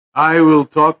I will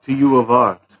talk to you of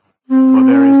art, for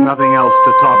there is nothing else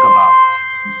to talk about.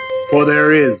 For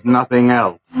there is nothing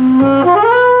else.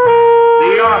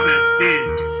 The artist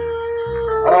is.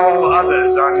 All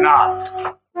others are not.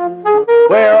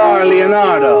 Where are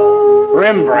Leonardo,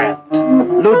 Rembrandt,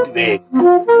 Ludwig?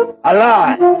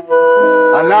 Alive!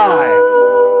 Alive!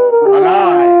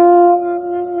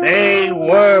 Alive! They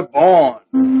were born.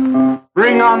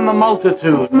 Bring on the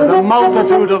multitude with a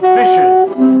multitude of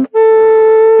fishes.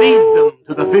 Feed them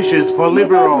to the fishes for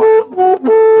liver oil, to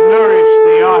nourish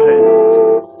the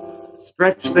artist.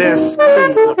 Stretch their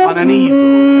spoons upon an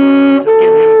easel to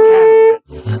give him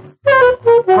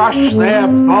canvas. Crush their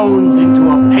bones into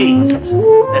a paste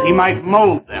that he might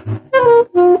mold them.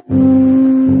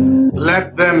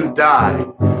 Let them die.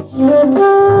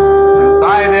 And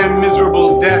by their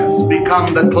miserable deaths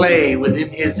become the clay within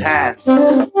his hands,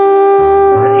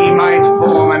 that he might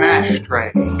form an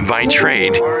ashtray. By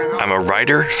trade, I'm a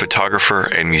writer, photographer,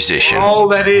 and musician. All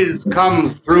that is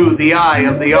comes through the eye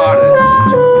of the artist.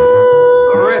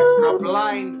 The rest are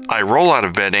blind. I roll out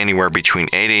of bed anywhere between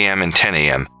 8 a.m. and 10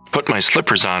 a.m., put my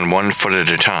slippers on 1 foot at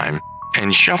a time,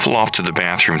 and shuffle off to the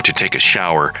bathroom to take a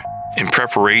shower in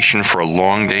preparation for a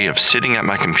long day of sitting at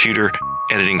my computer,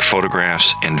 editing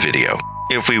photographs and video.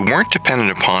 If we weren't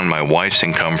dependent upon my wife's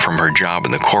income from her job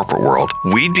in the corporate world,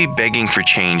 we'd be begging for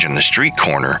change on the street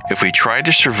corner if we tried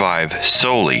to survive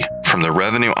solely from the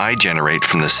revenue I generate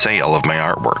from the sale of my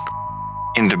artwork.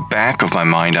 In the back of my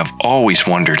mind, I've always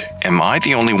wondered, am I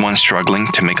the only one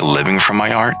struggling to make a living from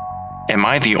my art? Am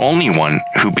I the only one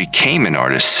who became an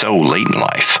artist so late in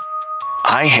life?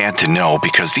 I had to know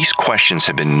because these questions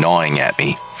have been gnawing at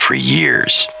me for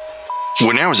years.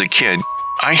 When I was a kid,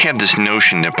 I had this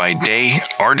notion that by day,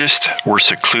 artists were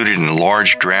secluded in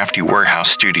large, drafty warehouse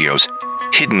studios,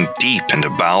 hidden deep in the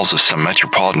bowels of some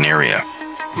metropolitan area,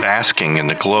 basking in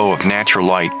the glow of natural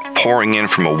light pouring in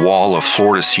from a wall of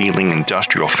floor-to-ceiling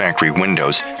industrial factory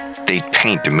windows. They'd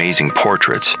paint amazing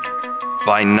portraits.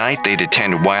 By night, they'd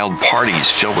attend wild parties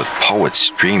filled with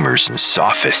poets, dreamers, and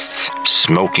sophists,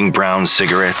 smoking brown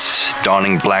cigarettes,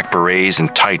 donning black berets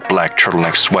and tight black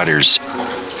turtleneck sweaters.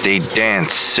 They'd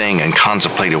dance, sing, and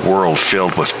contemplate a world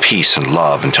filled with peace and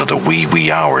love until the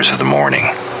wee hours of the morning.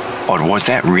 But was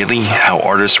that really how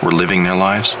artists were living their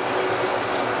lives?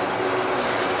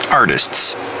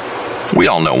 Artists. We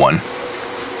all know one.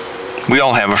 We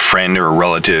all have a friend or a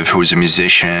relative who is a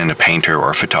musician, a painter, or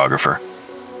a photographer.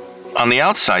 On the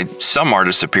outside, some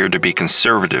artists appear to be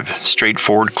conservative,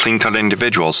 straightforward, clean-cut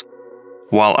individuals,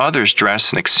 while others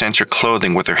dress in eccentric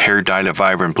clothing with their hair dyed a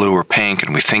vibrant blue or pink,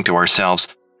 and we think to ourselves,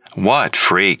 what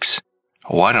freaks?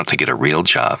 Why don't they get a real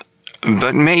job?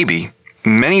 But maybe,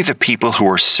 many of the people who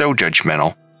are so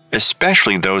judgmental,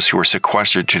 especially those who are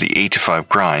sequestered to the 8-to-5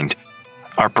 grind,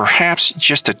 are perhaps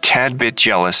just a tad bit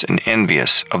jealous and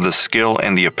envious of the skill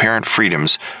and the apparent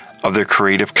freedoms of their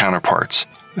creative counterparts.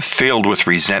 Filled with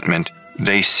resentment,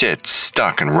 they sit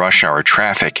stuck in rush hour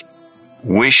traffic,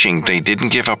 wishing they didn't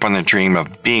give up on the dream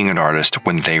of being an artist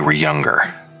when they were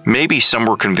younger. Maybe some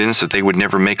were convinced that they would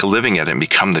never make a living at it and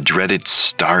become the dreaded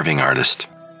starving artist.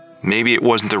 Maybe it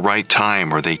wasn't the right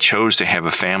time or they chose to have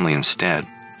a family instead.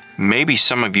 Maybe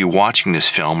some of you watching this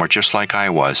film are just like I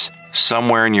was.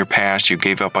 Somewhere in your past you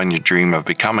gave up on your dream of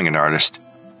becoming an artist,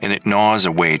 and it gnaws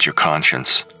away at your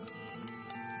conscience.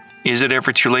 Is it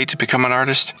ever too late to become an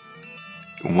artist?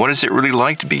 What is it really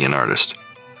like to be an artist?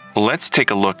 Well, let's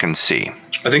take a look and see.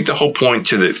 I think the whole point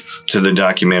to the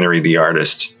documentary, The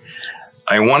Artist,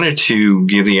 I wanted to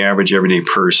give the average everyday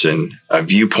person a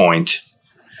viewpoint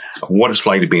of what it's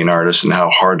like to be an artist and how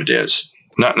hard it is.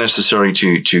 Not necessarily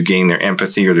to gain their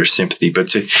empathy or their sympathy, but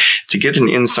to get an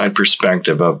inside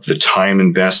perspective of the time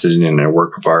invested in a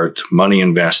work of art, money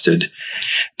invested,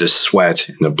 the sweat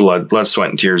and the blood, sweat,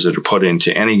 and tears that are put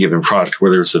into any given product,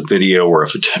 whether it's a video or a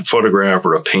photograph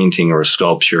or a painting or a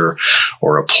sculpture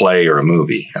or a play or a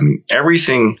movie. I mean,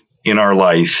 everything in our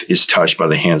life is touched by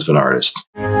the hands of an artist.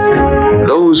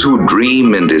 Those who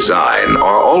dream and design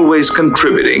are always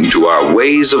contributing to our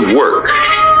ways of work.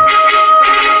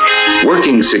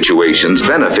 Working situations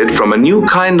benefit from a new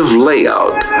kind of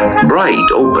layout,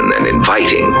 bright, open, and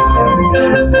inviting.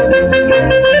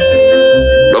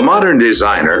 The modern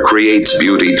designer creates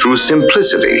beauty through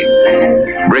simplicity,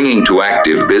 bringing to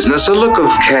active business a look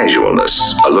of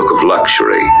casualness, a look of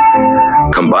luxury,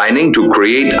 combining to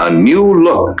create a new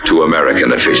look to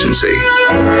American efficiency.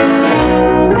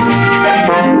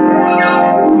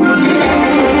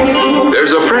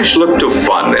 There's a fresh look to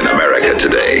fun in America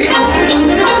today.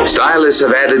 stylists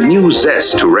have added new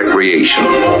zest to recreation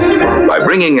by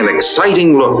bringing an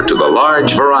exciting look to the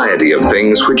large variety of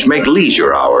things which make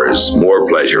leisure hours more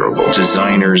pleasurable.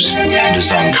 Designers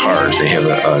design cars. They have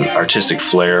an artistic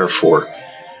flair for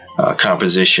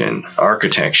composition,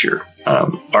 architecture,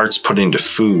 arts put into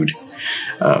food.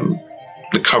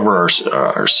 The cover of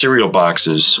our cereal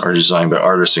boxes are designed by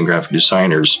artists and graphic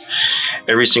designers.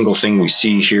 Every single thing we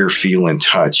see, hear, feel, and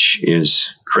touch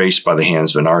is graced by the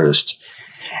hands of an artist.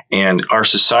 And our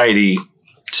society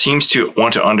seems to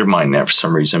want to undermine that for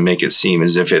some reason, make it seem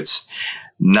as if it's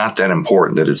not that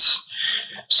important, that it's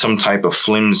some type of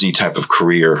flimsy type of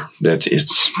career, that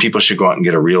people should go out and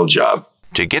get a real job.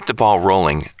 To get the ball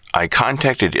rolling, I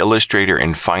contacted illustrator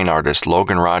and fine artist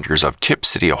Logan Rogers of Tip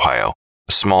City, Ohio,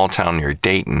 a small town near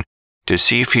Dayton, to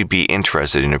see if he'd be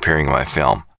interested in appearing in my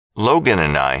film. Logan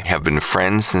and I have been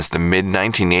friends since the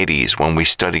mid-1980s when we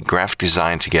studied graphic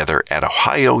design together at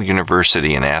Ohio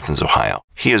University in Athens, Ohio.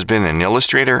 He has been an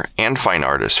illustrator and fine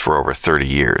artist for over 30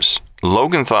 years.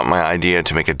 Logan thought my idea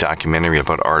to make a documentary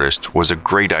about artists was a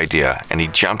great idea, and he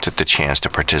jumped at the chance to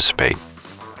participate.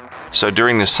 So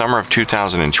during the summer of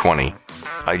 2020,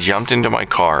 I jumped into my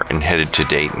car and headed to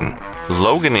Dayton.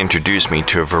 Logan introduced me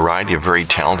to a variety of very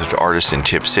talented artists in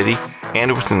Tip City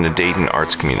and within the Dayton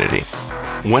arts community.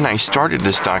 When I started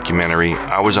this documentary,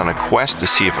 I was on a quest to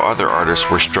see if other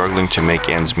artists were struggling to make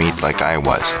ends meet like I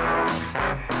was.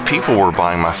 People were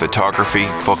buying my photography,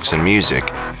 books, and music,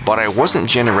 but I wasn't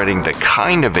generating the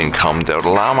kind of income that would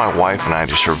allow my wife and I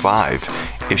to survive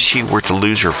if she were to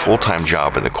lose her full-time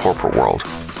job in the corporate world.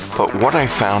 But what I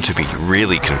found to be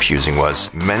really confusing was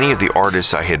many of the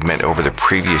artists I had met over the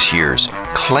previous years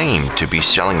claimed to be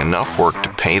selling enough work to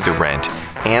pay the rent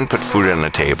and put food on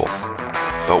the table.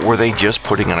 But were they just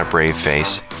putting on a brave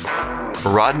face?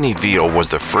 Rodney Veal was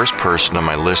the first person on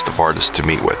my list of artists to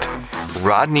meet with.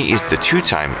 Rodney is the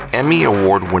two-time Emmy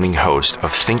Award-winning host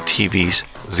of Think TV's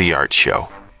The Art Show.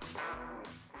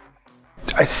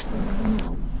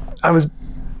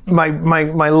 My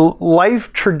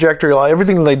life trajectory,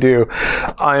 everything that I do,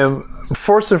 I am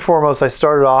first and foremost, I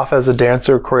started off as a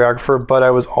dancer, choreographer, but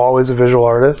I was always a visual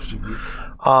artist.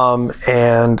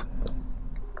 And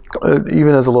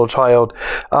even as a little child.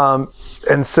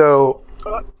 And so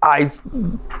I,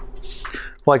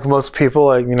 like most people,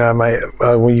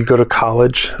 when you go to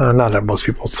college, not most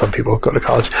people, some people go to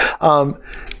college.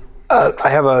 I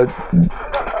have a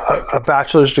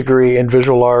bachelor's degree in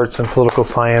visual arts and political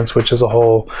science, which is a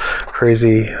whole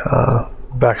crazy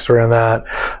backstory on that.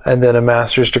 And then a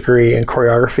master's degree in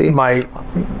choreography. My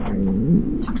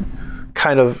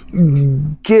kind of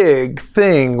gig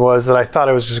thing was that I thought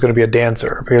I was just going to be a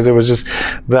dancer, because it was just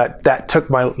that took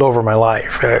over my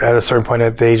life. At a certain point,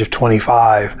 at the age of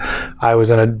 25, I was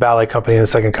in a ballet company and a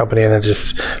second company, and then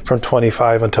just from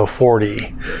 25 until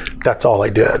 40, that's all I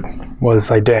did was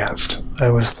I danced.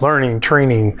 I was learning,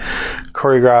 training,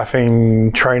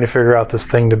 choreographing, trying to figure out this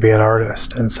thing to be an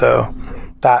artist. And so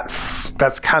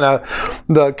that's kind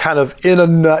of in a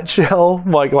nutshell,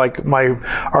 like my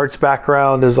arts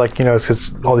background is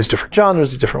it's all these different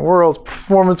genres, these different worlds,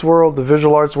 performance world, the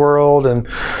visual arts world, and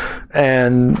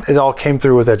it all came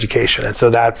through with education. And so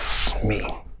that's me.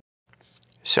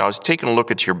 So I was taking a look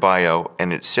at your bio,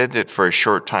 and it said that for a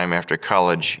short time after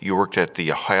college, you worked at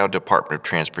the Ohio Department of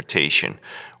Transportation.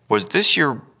 Was this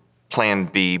your plan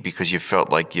B because you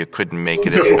felt like you couldn't make it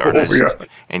as an artist,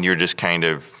 and you're just kind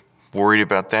of worried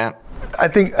about that? I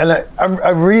think, and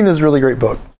I'm reading this really great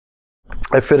book.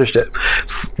 I finished it.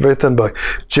 It's a very thin book.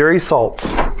 Jerry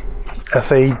Saltz,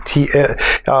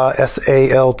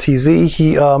 S-A-L-T-Z.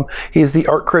 He's the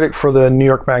art critic for the New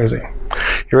York Magazine.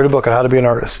 He wrote a book on how to be an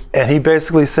artist, and he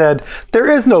basically said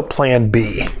there is no plan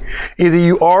B. Either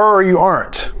you are or you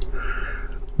aren't.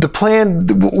 The plan,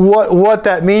 what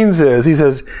that means is, he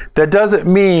says, that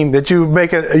doesn't mean that you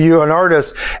make you an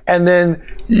artist and then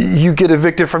you get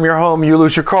evicted from your home, you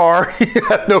lose your car, you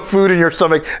have no food in your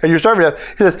stomach, and you're starving to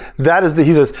death. He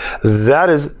says that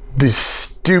is the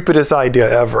stupidest idea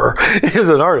ever. As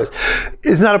an artist,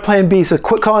 it's not a plan B. So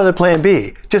quit calling it a plan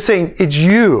B. Just saying it's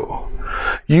you.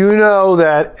 You know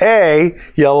that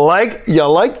if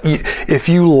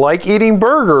you like eating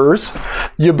burgers,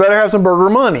 you better have some burger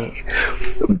money.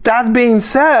 That being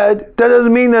said, that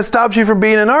doesn't mean that stops you from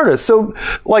being an artist. So,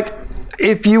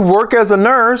 if you work as a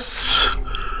nurse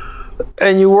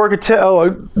and you work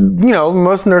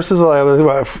most nurses,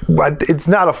 it's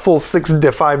not a full 6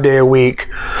 to 5 day a week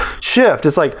shift.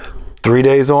 It's like 3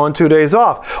 days on, 2 days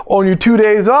off. On your 2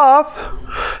 days off,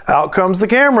 out comes the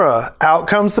camera, out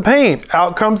comes the paint,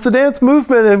 out comes the dance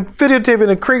movement and videotaping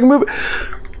and creating movement.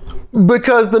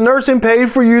 Because the nursing paid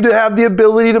for you to have the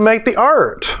ability to make the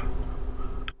art.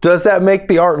 Does that make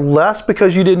the art less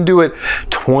because you didn't do it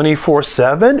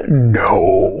 24/7?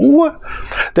 No.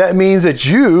 That means that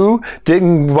you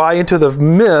didn't buy into the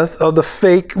myth of the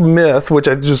fake myth, which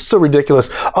is just so ridiculous,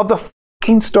 of the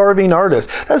fucking starving artist.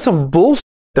 That's some bullshit.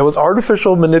 That was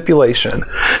artificial manipulation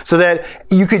so that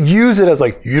you could use it as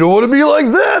like, you don't want to be like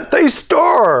that, they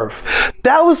starve.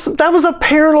 That was a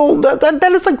parallel, that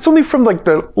is like something from like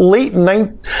the late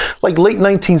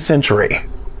 19th century.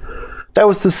 That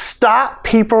was to stop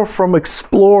people from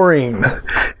exploring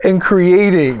and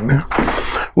creating,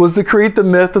 was to create the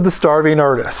myth of the starving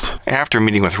artist. After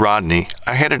meeting with Rodney,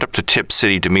 I headed up to Tip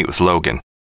City to meet with Logan.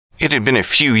 It had been a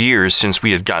few years since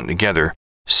we had gotten together,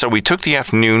 so we took the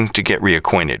afternoon to get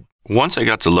reacquainted. Once I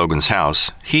got to Logan's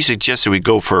house, he suggested we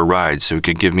go for a ride so he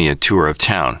could give me a tour of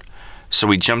town. So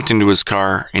we jumped into his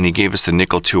car and he gave us the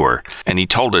nickel tour, and he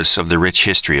told us of the rich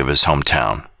history of his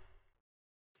hometown.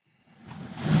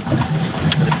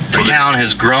 The town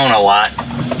has grown a lot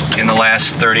in the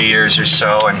last 30 years or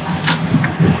so, and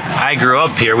I grew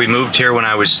up here. We moved here when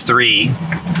I was 3.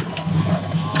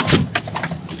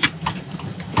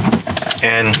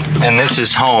 And this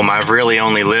is home. I've really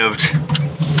only lived,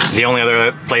 the only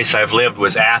other place I've lived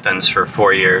was Athens for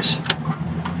 4 years.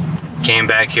 Came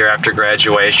back here after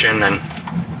graduation and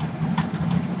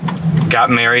got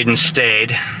married and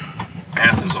stayed.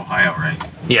 Athens, Ohio, right?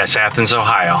 Yes, Athens,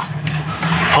 Ohio.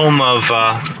 Home of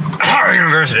Ohio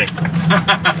University.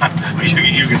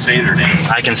 You can say their name.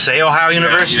 I can say Ohio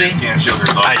University. You just can't show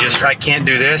their logo. I can't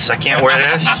do this. I can't wear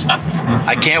this.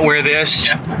 I can't wear this.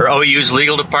 Yeah. Or OU's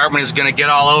legal department is going to get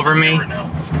all over me. Never know.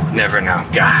 Never know.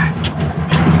 God.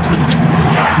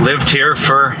 Lived here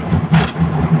for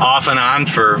off and on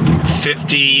for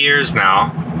 50 years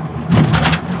now.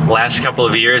 Last couple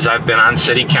of years I've been on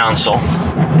city council.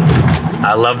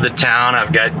 I love the town.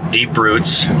 I've got deep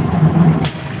roots.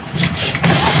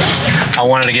 I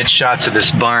wanted to get shots of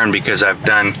this barn because I've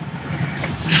done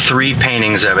 3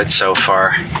 paintings of it so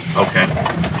far. Okay.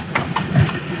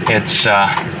 It's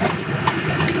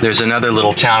there's another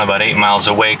little town about 8 miles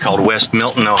away called West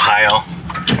Milton, Ohio.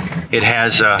 It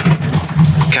has a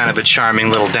kind of a charming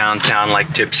little downtown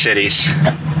like Tip City's.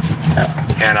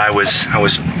 And I was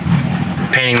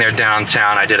painting their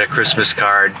downtown. I did a Christmas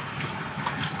card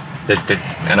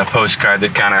and a postcard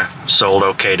that kind of sold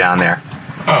okay down there.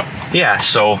 Oh. Yeah,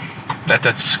 so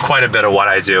that's quite a bit of what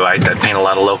I do. I paint a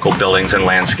lot of local buildings and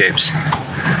landscapes.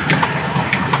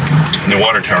 And the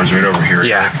water tower's right over here.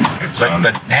 Yeah,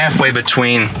 but halfway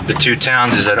between the 2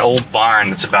 towns is that old barn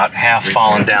that's about half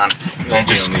fallen down. And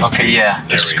just, okay, yeah,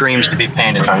 just screams to be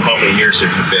painted. How many years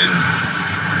have you been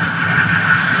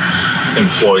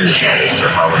employed as an artist, or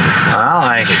how long?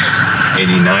 Well,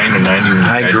 89 or 90?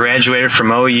 I graduated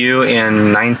from OU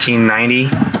in 1990,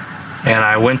 and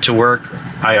I went to work.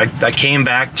 I came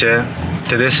back to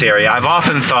this area. I've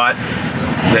often thought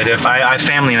that if I have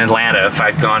family in Atlanta, if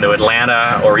I'd gone to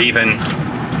Atlanta or even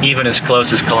as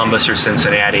close as Columbus or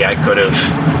Cincinnati, I could have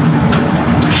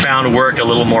found work a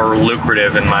little more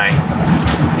lucrative in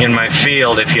my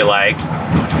field, if you like.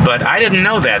 But I didn't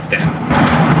know that then.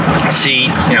 See,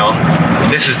 you know,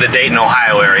 this is the Dayton,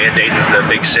 Ohio area. Dayton's the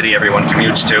big city everyone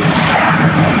commutes to.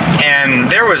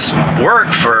 And there was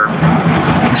work for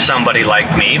somebody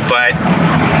like me, but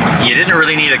you didn't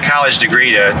really need a college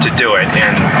degree to do it.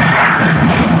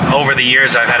 And over the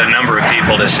years, I've had a number of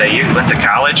people to say, you went to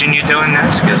college and you're doing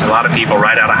this? Because a lot of people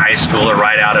right out of high school or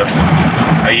right out of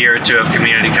a year or 2 of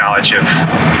community college have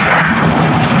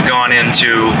gone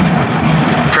into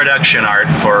production art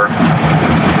for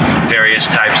various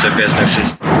types of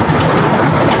businesses.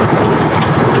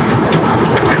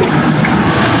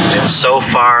 And so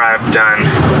far I've done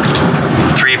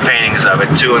 3 paintings of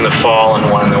it, 2 in the fall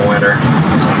and 1 in the winter.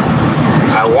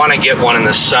 I want to get 1 in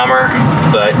the summer,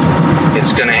 but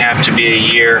it's going to have to be a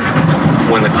year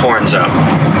when the corn's up,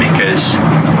 because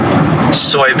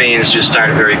soybeans just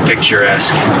aren't very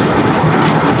picturesque.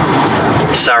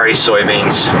 Sorry,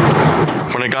 soybeans.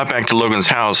 When I got back to Logan's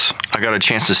house, I got a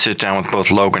chance to sit down with both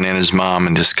Logan and his mom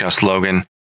and discuss Logan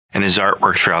and his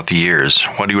artwork throughout the years,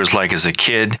 what he was like as a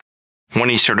kid, when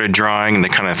he started drawing, and the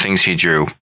kind of things he drew.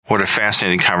 What a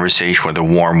fascinating conversation with a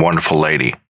warm, wonderful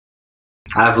lady.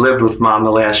 I've lived with Mom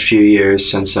the last few years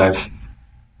since I've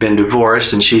been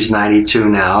divorced, and she's 92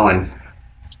 now, and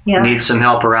needs some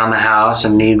help around the house,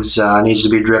 and needs to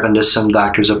be driven to some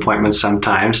doctor's appointments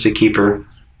sometimes to keep her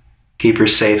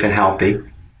safe and healthy.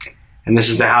 And this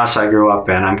is the house I grew up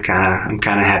in. I'm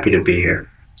kind of happy to be here.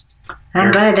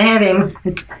 I'm glad to have him.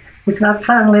 It's not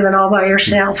fun living all by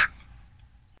yourself.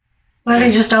 Well,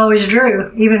 he just always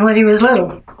drew, even when he was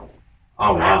little.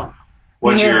 Oh, wow.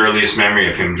 What's your earliest memory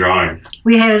of him drawing?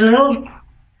 We had a little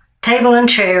table and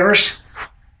chairs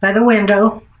by the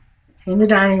window in the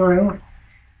dining room,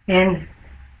 and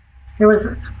there was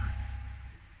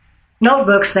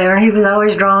notebooks there, and he was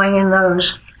always drawing in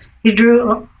those. He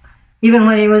drew even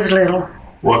when he was little.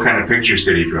 What kind of pictures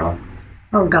did he draw?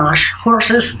 Oh gosh,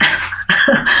 horses.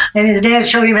 And his dad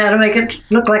showed him how to make it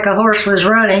look like a horse was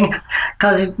running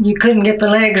because you couldn't get the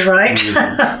legs right.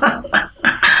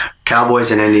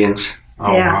 Cowboys and Indians.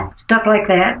 Oh, yeah, wow. Stuff like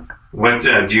that. What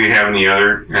do you have any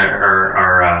other,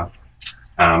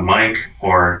 Mike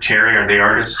or Terry, are they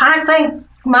artists? I think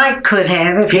Mike could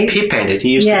have if He painted. He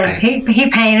used to paint. He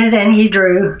painted and he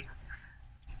drew.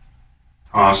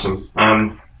 Awesome.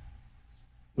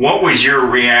 What was your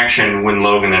reaction when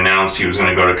Logan announced he was going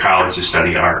to go to college to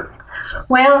study art?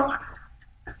 Well,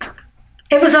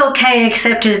 it was okay,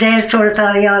 except his dad sort of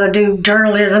thought he ought to do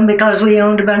journalism because we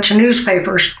owned a bunch of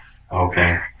newspapers.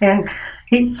 Okay. And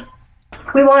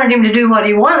we wanted him to do what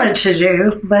he wanted to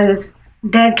do, but his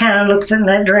dad kind of looked in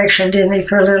that direction, didn't he,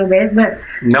 for a little bit? But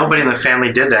nobody in the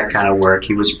family did that kind of work.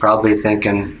 He was probably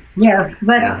thinking... Yeah,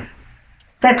 but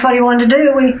that's what he wanted to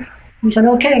do. We said,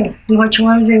 okay, do what you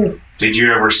want to do. Did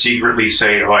you ever secretly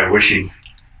say, oh, I wish he'd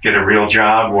get a real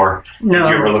job? Or did you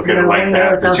ever look at it like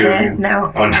that, the two of you?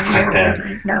 No. Oh, not like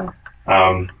that? No.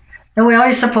 And we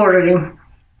always supported him.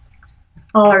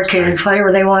 All our kids,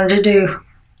 whatever they wanted to do.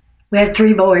 We had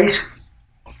 3 boys.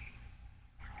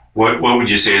 What would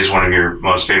you say is one of your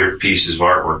most favorite pieces of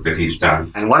artwork that he's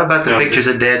done? And what about the pictures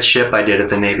of Dad's ship I did at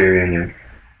the Navy reunion?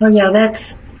 Oh, yeah,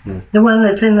 that's the one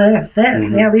that's in the...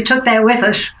 Yeah, we took that with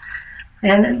us.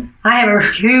 And I have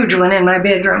a huge one in my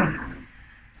bedroom.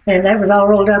 And that was all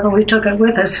rolled up, and we took it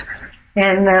with us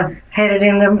and had it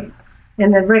in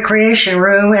the recreation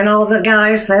room. And all the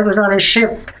guys that was on his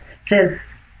ship said,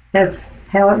 that's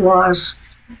how it was.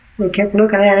 We kept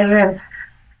looking at it and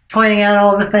pointing out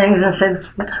all the things and said,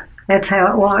 that's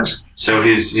how it was. So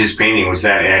his painting was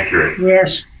that accurate?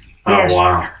 Yes. Oh, yes.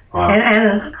 wow.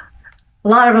 And a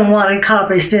lot of them wanted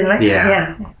copies, didn't they?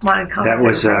 Yeah. Wanted copies. That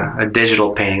was a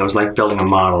digital painting. It was like building a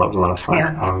model. It was a lot of fun.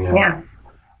 Yeah. Oh, yeah. Yeah.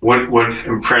 What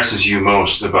impresses you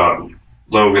most about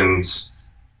Logan's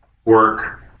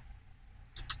work?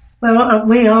 Well,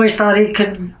 we always thought he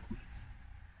could...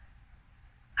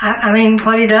 I mean,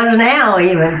 what he does now,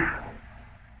 even.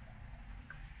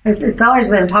 It's always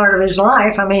been part of his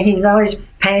life. I mean, he's always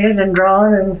painted and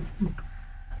drawn,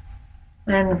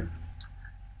 and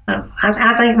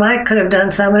I think Mike could have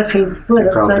done some if he would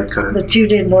have, but you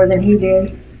did more than he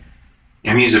did.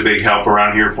 And he's a big help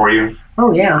around here for you?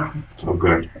 Oh, yeah. Oh,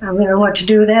 good. I don't know what to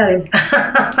do without him.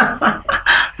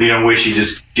 You don't wish you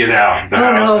just get out of the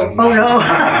house? No. And, well,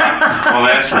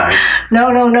 that's nice. No.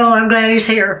 I'm glad he's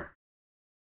here.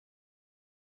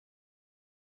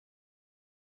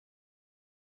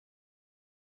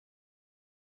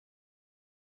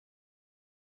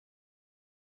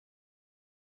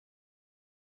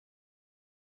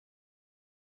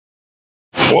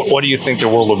 What do you think the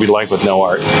world will be like with no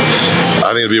art?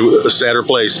 I think it'd be a sadder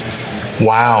place.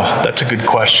 Wow, that's a good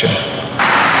question.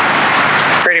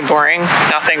 Pretty boring.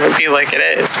 Nothing would be like it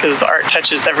is because art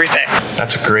touches everything.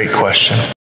 That's a great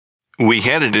question. We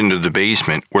headed into the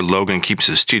basement where Logan keeps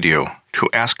his studio to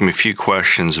ask him a few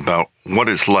questions about what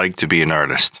it's like to be an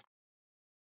artist.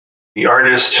 The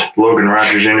artist, Logan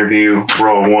Rogers interview,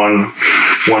 roll 1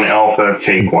 alpha,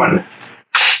 take 1.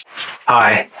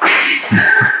 Hi.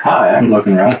 Hi, I'm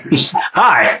Logan Rogers.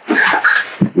 Hi.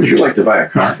 Would you like to buy a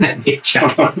car?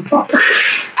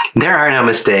 There are no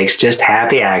mistakes, just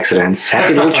happy accidents.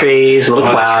 Happy little trees, little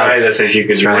clouds. That's if you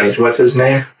could. What's his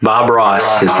name? Bob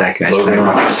Ross is that guy's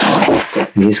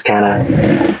name. He's kind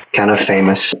of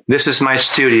famous. This is my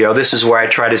studio. This is where I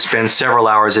try to spend several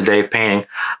hours a day painting.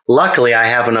 Luckily, I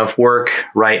have enough work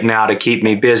right now to keep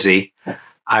me busy.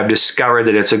 I've discovered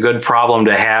that it's a good problem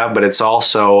to have, but it's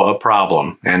also a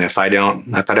problem. And if I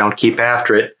don't keep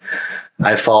after it,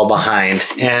 I fall behind.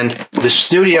 And the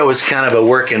studio is kind of a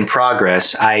work in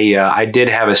progress. I did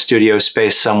have a studio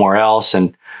space somewhere else,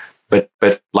 but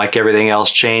like everything else,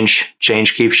 change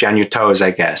keeps you on your toes,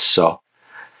 I guess. So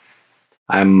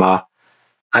I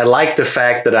like the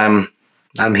fact that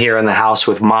I'm here in the house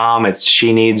with Mom.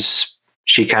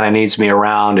 She kind of needs me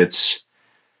around.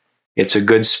 It's a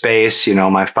good space. You know,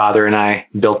 my father and I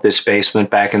built this basement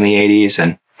back in the 80s,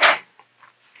 and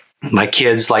my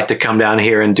kids like to come down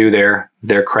here and do their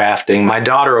crafting. My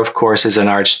daughter, of course, is an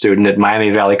art student at Miami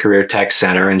Valley Career Tech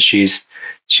Center, and she's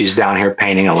down here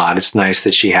painting a lot. It's nice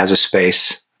that she has a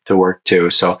space to work too.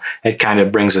 So it kind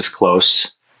of brings us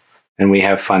close, and we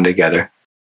have fun together.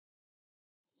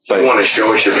 So you want to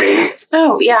show us your painting?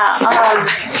 Oh, yeah.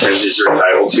 Is there a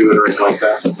title to it or anything like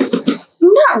that?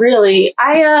 No, Not really.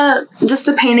 I just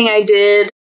a painting I did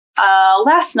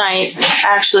last night,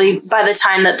 actually, by the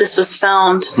time that this was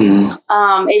filmed.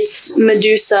 It's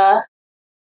Medusa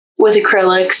with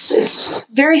acrylics. It's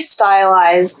very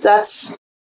stylized. That's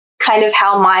kind of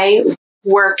how my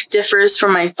work differs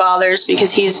from my father's,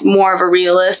 because he's more of a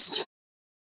realist.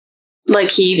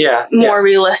 Like more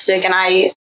realistic, and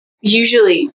I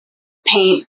usually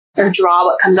paint or draw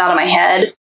what comes out of my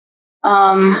head.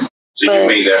 So you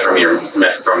made that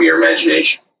from your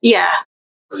imagination? Yeah.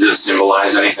 Does it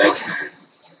symbolize anything?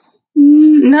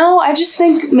 No, I just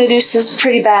think Medusa's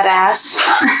pretty badass.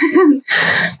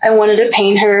 I wanted to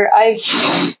paint her. I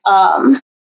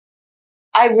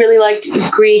really liked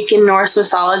Greek and Norse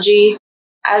mythology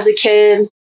as a kid.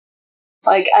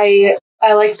 Like I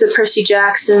liked the Percy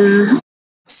Jackson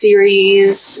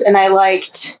series, and I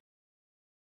liked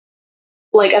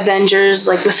like Avengers,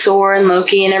 like with Thor and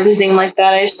Loki and everything like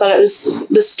that. I just thought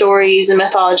the stories and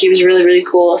mythology was really, really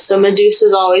cool. So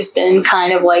Medusa's always been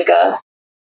kind of like a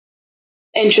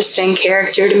interesting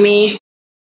character to me.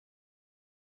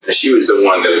 She was the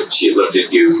one that if she looked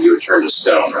at you, you would turn to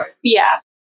stone, right? Yeah.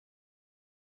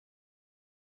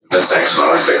 That's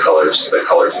excellent. I like the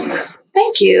colors in there.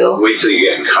 Thank you. Wait till you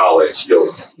get in college.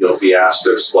 You'll be asked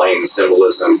to explain the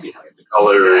symbolism behind the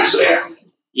colors, and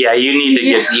you need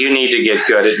to get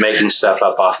good at making stuff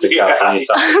up off the cuff. I'm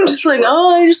just like,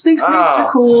 I just think snakes are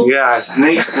cool. Yeah,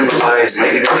 snakes symbolize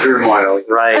negative turmoil.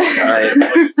 Right.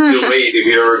 You'll wait if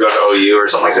you ever go to OU or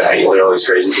something like that. You'll hear all these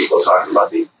crazy people talking about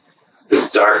the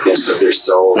darkness of their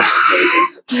soul.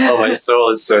 Oh, my soul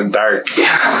is so dark.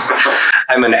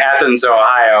 I'm in Athens,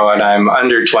 Ohio, and I'm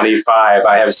under 25.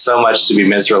 I have so much to be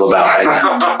miserable about right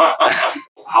now.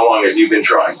 How long have you been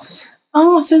drawing?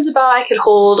 Oh, since about I could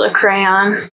hold a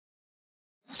crayon.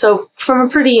 So from a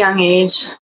pretty young age.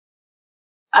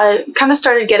 I kind of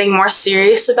started getting more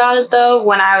serious about it, though,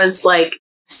 when I was like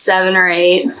 7 or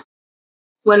 8.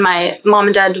 When my mom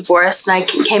and dad divorced, and I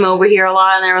came over here a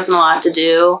lot, and there wasn't a lot to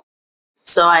do.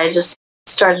 So I just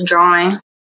started drawing.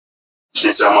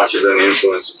 And so much of an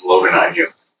influence was Logan on you?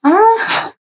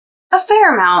 A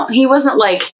fair amount. He wasn't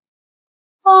like,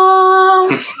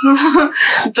 but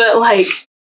like,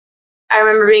 I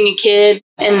remember being a kid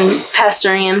and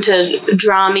pestering him to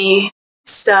draw me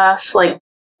stuff, like,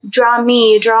 draw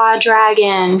a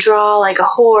dragon, draw like a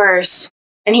horse.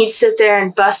 And he'd sit there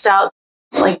and bust out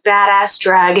like badass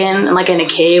dragon and like in a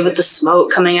cave with the smoke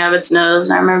coming out of its nose.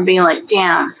 And I remember being like,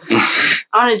 damn, I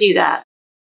want to do that.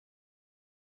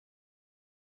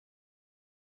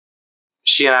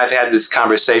 She and I have had this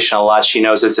conversation a lot. She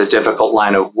knows it's a difficult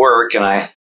line of work, and I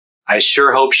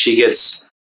sure hope she gets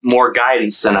more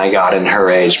guidance than I got in her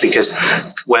age, because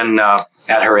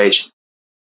at her age,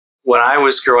 when I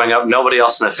was growing up, nobody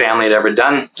else in the family had ever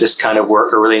done this kind of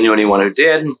work or really knew anyone who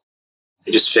did.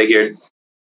 I just figured,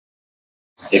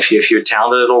 if you're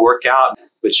talented, it'll work out,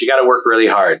 but you got to work really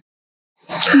hard.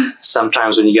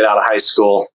 Sometimes when you get out of high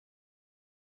school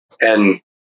and,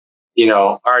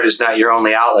 art is not your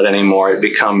only outlet anymore, it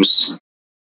becomes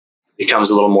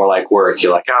a little more like work.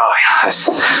 You're like,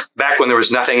 back when there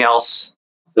was nothing else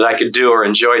that I could do or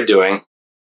enjoyed doing,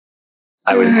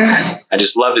 I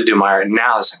just love to do my art.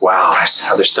 Now it's like, wow, there's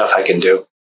other stuff I can do.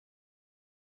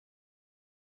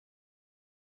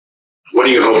 What do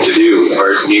you hope to do?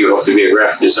 Or do you hope to be a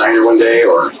graphic designer one day,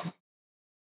 or?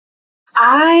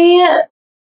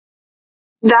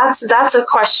 That's a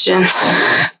question.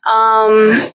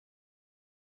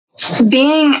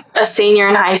 Being a senior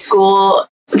in high school,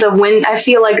 I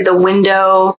feel like the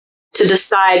window to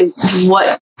decide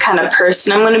what kind of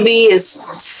person I'm going to be is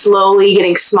slowly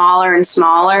getting smaller and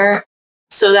smaller.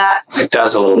 So that it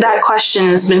does a little that question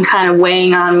has been kind of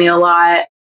weighing on me a lot.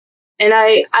 And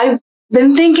I've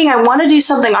been thinking I want to do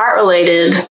something art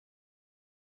related.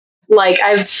 Like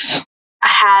I've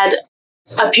had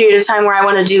a period of time where I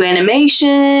want to do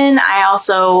animation. I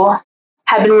also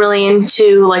have been really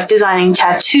into like designing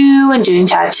tattoo and doing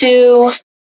tattoo.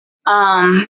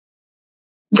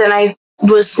 Then I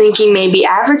was thinking maybe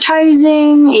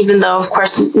advertising, even though of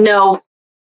course no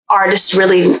artist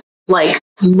really like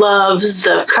loves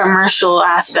the commercial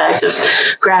aspect of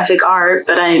graphic art,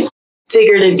 but I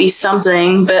figured it'd be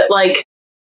something. But like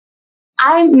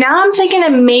I'm thinking I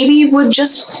maybe would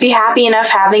just be happy enough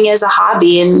having it as a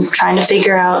hobby and trying to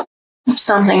figure out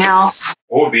something else.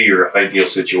 What would be your ideal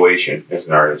situation as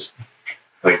an artist?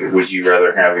 Like, would you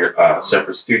rather have your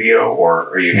separate studio, or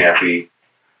are you happy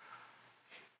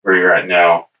where you're at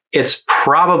now? It's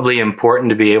probably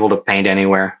important to be able to paint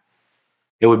anywhere.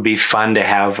 It would be fun to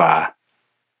have a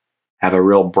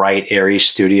real bright, airy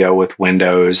studio with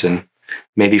windows and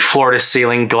maybe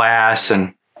floor-to-ceiling glass,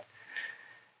 and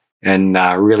and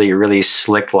really, really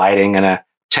slick lighting and a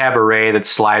tabaret that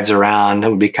slides around. It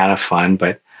would be kind of fun,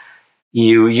 but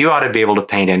you ought to be able to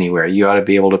paint anywhere. You ought to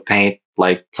be able to paint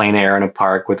like plein air in a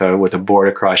park with a board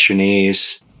across your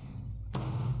knees.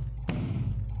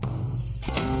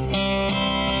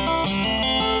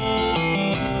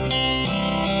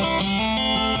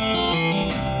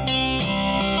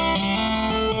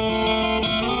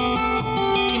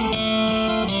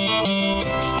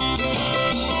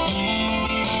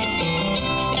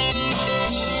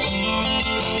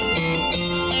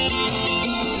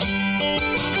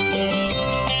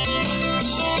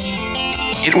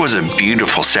 It was a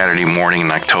beautiful Saturday morning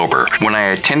in October when I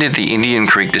attended the Indian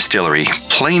Creek Distillery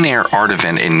Plein Air Art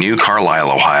Event in New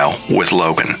Carlisle, Ohio with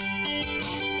Logan.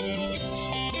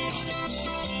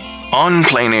 En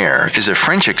plein air is a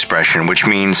French expression which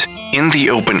means in the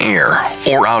open air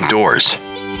or outdoors.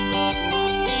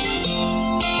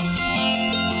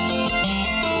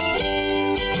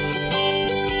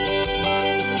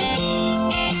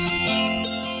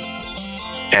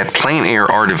 At Plein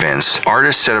Air Art events,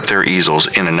 artists set up their easels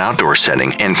in an outdoor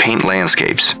setting and paint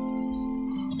landscapes.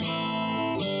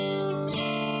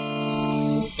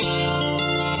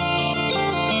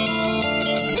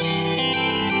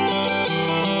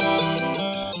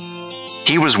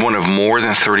 He was one of more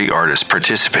than 30 artists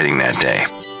participating that day.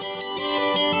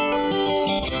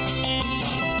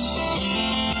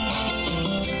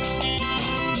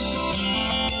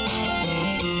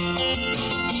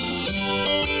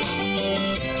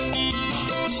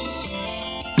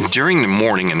 During the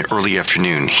morning and early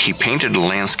afternoon, he painted a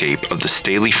landscape of the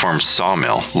Staley Farm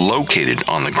sawmill located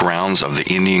on the grounds of the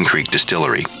Indian Creek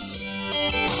Distillery.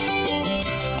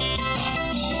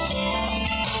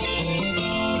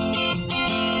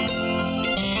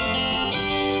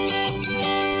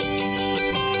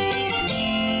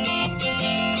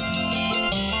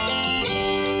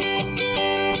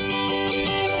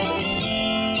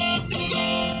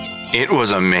 It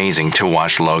was amazing to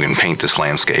watch Logan paint this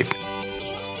landscape.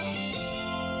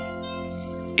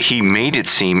 He made it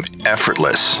seem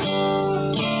effortless.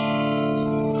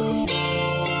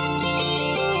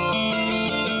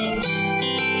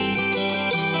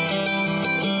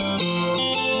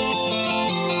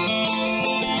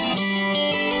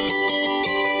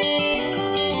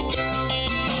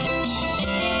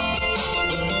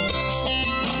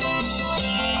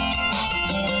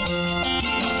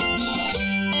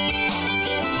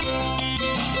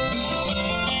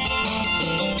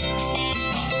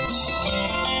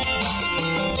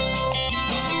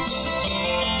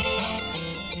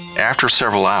 After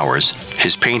several hours,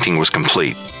 his painting was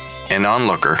complete. An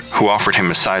onlooker, who offered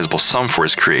him a sizable sum for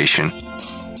his creation,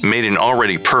 made an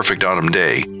already perfect autumn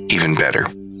day even better.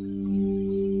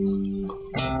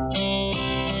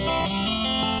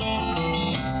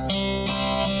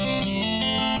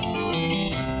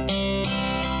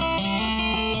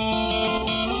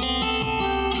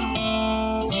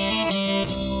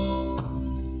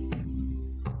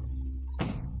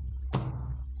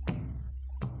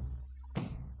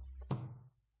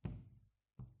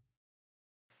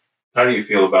 How do you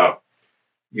feel about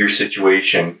your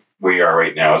situation where you are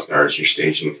right now as an artist, your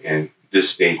stage in this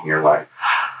stage in your life?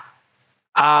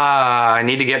 I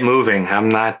need to get moving. I'm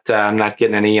not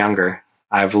getting any younger.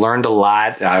 I've learned a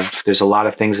lot. There's a lot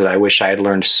of things that I wish I had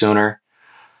learned sooner.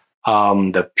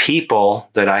 The people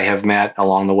that I have met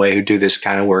along the way who do this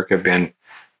kind of work have been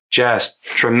just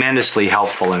tremendously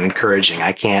helpful and encouraging.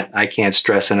 I can't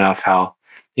stress enough how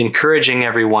encouraging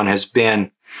everyone has been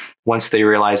once they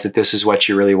realize that this is what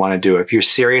you really want to do. If you're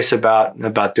serious about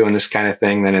doing this kind of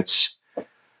thing, then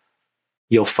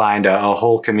you'll find a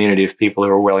whole community of people who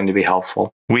are willing to be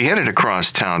helpful. We headed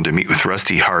across town to meet with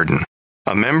Rusty Harden,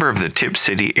 a member of the Tip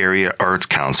City Area Arts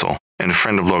Council and a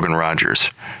friend of Logan Rogers.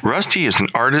 Rusty is an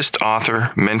artist,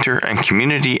 author, mentor, and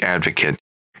community advocate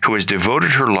who has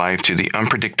devoted her life to the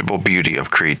unpredictable beauty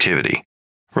of creativity.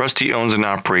 Rusty owns and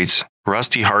operates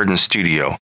Rusty Harden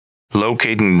Studio,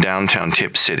 located in downtown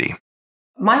Tip City.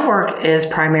 My work is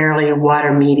primarily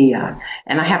water media,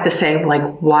 and I have to say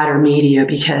water media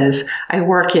because I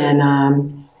work in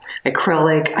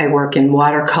acrylic, I work in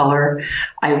watercolor,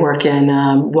 I work in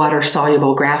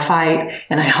water-soluble graphite,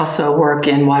 and I also work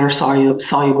in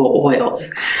water-soluble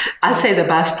oils. I'd say the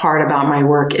best part about my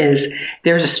work is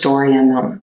there's a story in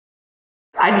them.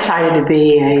 I decided to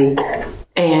be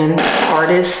an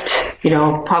artist,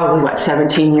 probably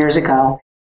 17 years ago.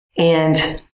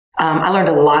 And I learned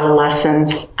a lot of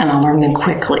lessons, and I learned them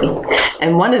quickly.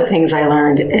 And one of the things I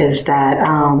learned is that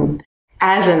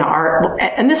as an art,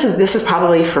 and this is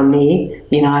probably for me,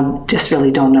 you know, I just really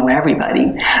don't know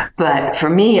everybody, but for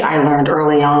me, I learned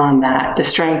early on that the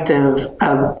strength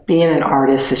of being an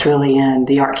artist is really in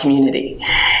the art community.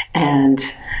 And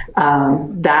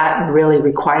that really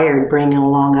required bringing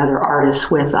along other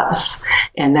artists with us.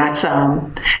 And that's,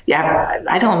 yeah,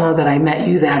 I don't know that I met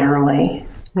you that early.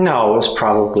 No, it was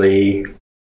probably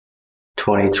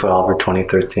 2012 or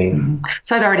 2013. Mm-hmm.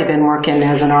 So I'd already been working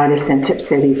as an artist in Tip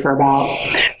City for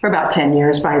about 10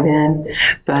 years by then.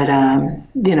 But,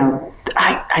 you know,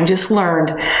 I just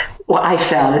learned, well, I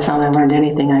felt, it's not that I learned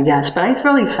anything, I guess, but I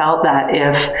really felt that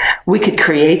if we could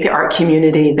create the art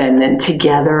community, then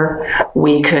together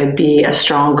we could be a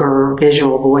stronger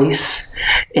visual voice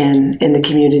in the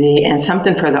community, and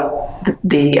something for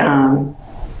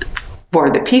for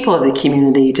the people of the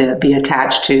community to be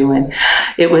attached to. And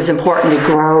it was important to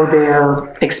grow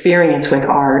their experience with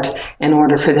art in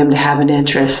order for them to have an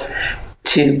interest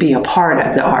to be a part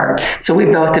of the art. So we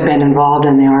both have been involved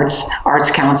in the Arts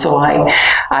Council.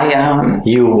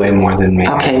 You way more than me.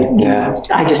 Okay, yeah.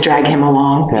 I just drag him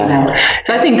along. Yeah. You know?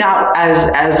 So I think that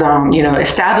as you know,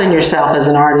 establishing yourself as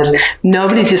an artist,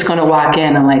 nobody's just going to walk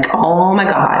in and like, oh my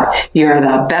God, you're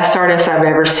the best artist I've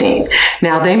ever seen.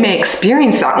 Now they may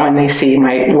experience that when they see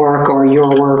my work or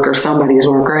your work or somebody's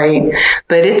work, right?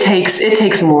 But it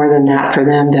takes more than that for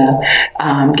them to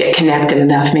get connected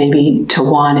enough maybe to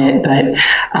want it. But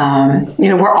you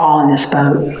know, we're all in this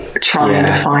boat trying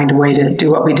to find a way to do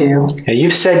what we do. Yeah,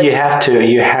 you've said you have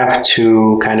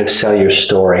to kind of sell your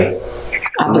story.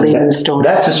 I believe in the story.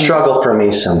 That's a struggle for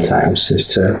me sometimes, is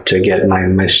to get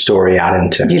my story out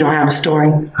into. You don't have a story? I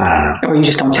don't know. Or you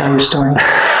just don't tell your story?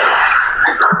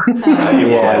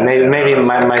 Yeah, maybe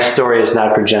my story is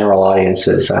not for general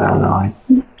audiences. I don't know.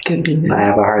 Could be. I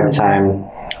have a hard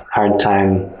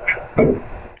time.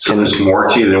 So there's more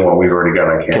to you than what we've already got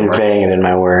on camera. Conveying it in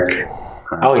my work.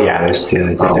 Oh yeah, there's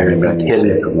hidden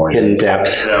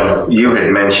depths. You had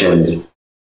mentioned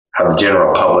how the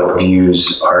general public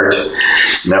views art,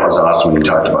 and that was awesome when you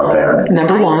talked about that.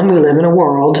 Number one, we live in a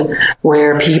world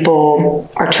where people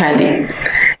are trendy.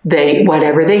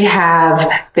 Whatever they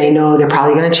have, they know they're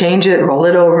probably going to change it, roll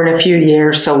it over in a few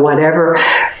years. So whatever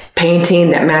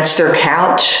painting that matched their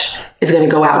couch is going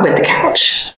to go out with the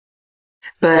couch.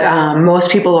 But most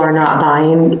people are not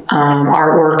buying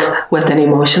artwork with an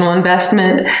emotional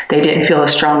investment. They didn't feel a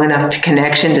strong enough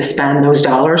connection to spend those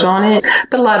dollars on it.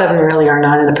 But a lot of them really are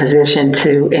not in a position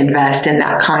to invest in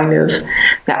that kind of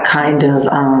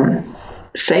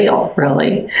sale,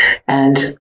 really.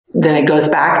 And then it goes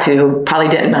back to probably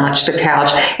didn't match the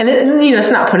couch. And you know, it's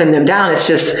not putting them down. It's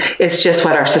just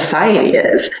what our society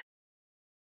is.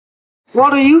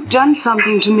 Walter, you've done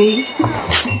something to me.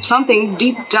 Something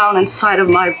deep down inside of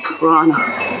my prana.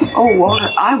 Oh, Walter,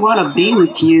 I want to be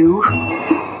with you.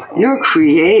 You're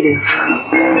creative.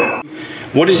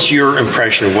 What is your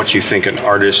impression of what you think an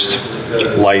artist's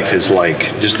life is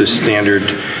like? Just the standard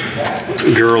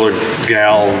girl or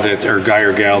gal or guy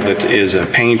or gal that is a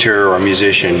painter or a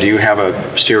musician. Do you have a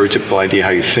stereotypical idea how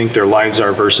you think their lives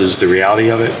are versus the reality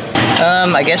of it?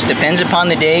 I guess depends upon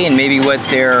the day and maybe what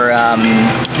their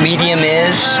medium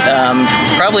is.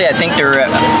 Probably I think they're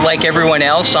like everyone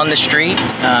else on the street.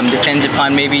 Depends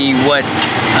upon maybe what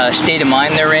state of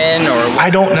mind they're in. Or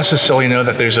I don't necessarily know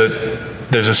that there's a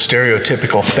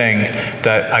stereotypical thing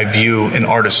that I view an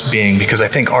artist being, because I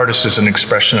think artist is an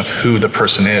expression of who the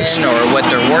person is. Or what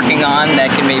they're working on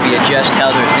that can maybe adjust how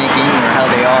they're thinking or how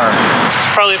they are. It's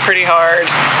probably pretty hard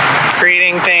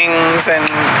creating things and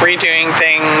redoing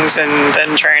things and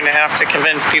then trying to have to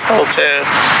convince people to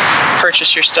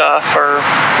purchase your stuff or,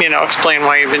 you know, explain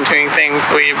why you've been doing things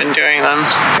the way you've been doing them.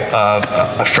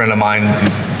 A friend of mine,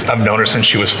 I've known her since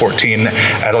she was 14,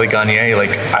 Adelie Gagne.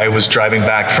 Like, I was driving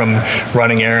back from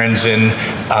running errands in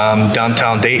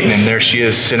downtown Dayton, and there she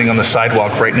is sitting on the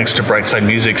sidewalk right next to Brightside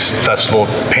Music's festival,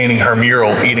 painting her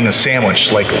mural, eating a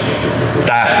sandwich. Like,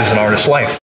 that is an artist's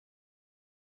life.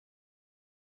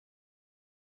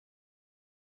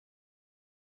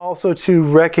 Also to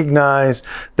recognize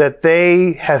that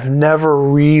they have never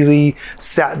really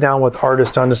sat down with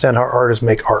artists to understand how artists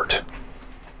make art.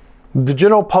 The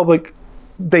general public,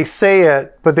 they say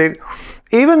it, but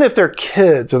even if their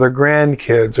kids or their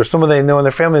grandkids or someone they know in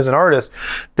their family is an artist,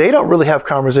 they don't really have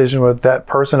conversation with that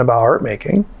person about art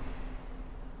making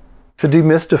to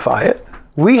demystify it.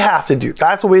 We have to do.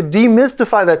 That's what we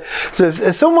demystify that. So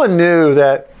if someone knew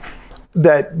that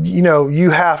you know, you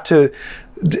have to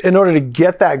in order to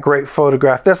get that great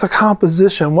photograph, that's a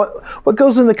composition. What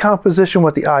goes in the composition,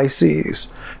 what the eye sees,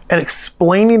 and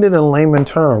explaining it in layman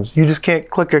terms. You just can't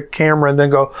click a camera and then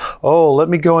go, oh, let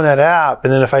me go in that app,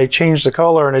 and then if I change the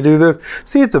color and I do this,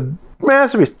 see, it's a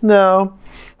masterpiece. No,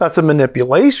 that's a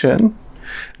manipulation.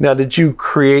 Now, did you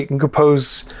create and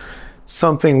compose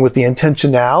something with the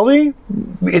intentionality?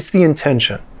 It's the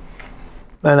intention.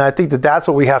 And I think that that's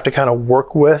what we have to kind of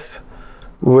work with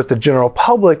the general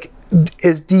public,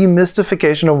 is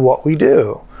demystification of what we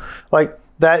do. Like,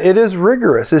 that it is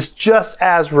rigorous. It's just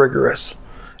as rigorous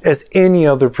as any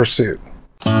other pursuit.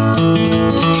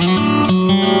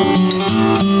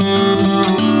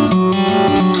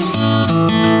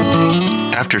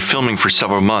 After filming for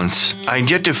several months, I'd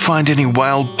yet to find any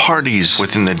wild parties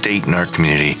within the Dayton art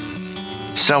community.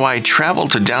 So I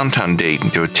traveled to downtown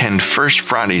Dayton to attend First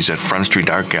Fridays at Front Street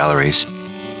Art Galleries.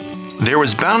 There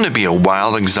was bound to be a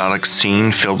wild, exotic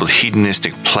scene filled with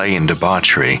hedonistic play and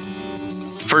debauchery.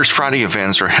 First Friday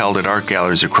events are held at art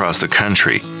galleries across the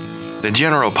country. The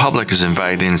general public is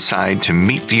invited inside to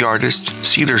meet the artists,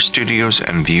 see their studios,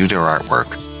 and view their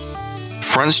artwork.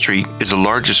 Front Street is the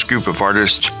largest group of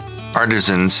artists,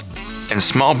 artisans, and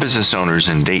small business owners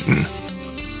in Dayton.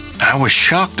 I was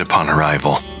shocked upon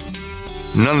arrival.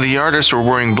 None of the artists were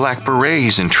wearing black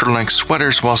berets and turtleneck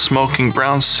sweaters while smoking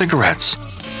brown cigarettes.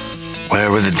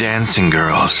 Where were the dancing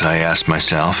girls, I asked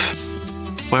myself.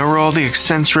 Where were all the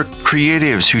eccentric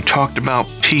creatives who talked about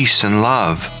peace and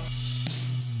love?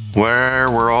 Where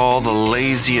were all the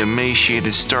lazy,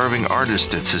 emaciated, starving artists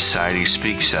that society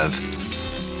speaks of?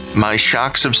 My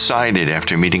shock subsided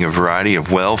after meeting a variety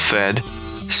of well-fed,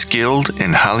 skilled,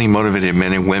 and highly motivated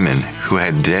men and women who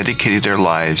had dedicated their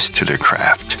lives to their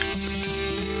craft.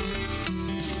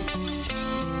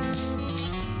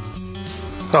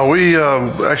 We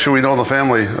know the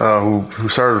family who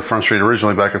started Front Street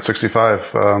originally back in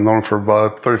 '65. Known them for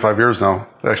about 35 years now,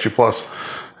 actually plus.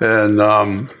 And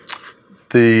the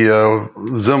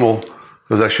Zimmel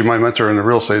was actually my mentor in the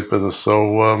real estate business.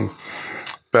 So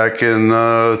back in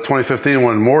 2015,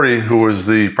 when Morty, who was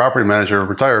the property manager,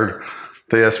 retired,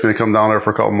 they asked me to come down there for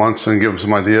a couple months and give them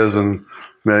some ideas and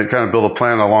kind of build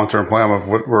a long-term plan of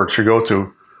where it should go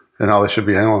to and how they should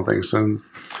be handling things. And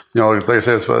like I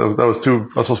said, I was supposed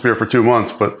to be here for 2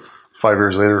 months, but 5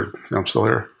 years later, I'm still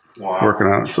here working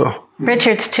on it. So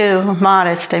Richard's too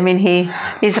modest. I mean,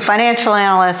 he's a financial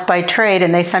analyst by trade,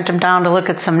 and they sent him down to look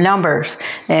at some numbers.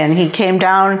 And he came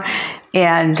down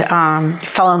and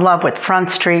fell in love with Front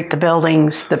Street, the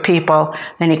buildings, the people.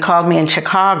 And he called me in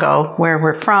Chicago, where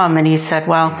we're from, and he said,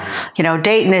 well,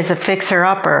 Dayton is a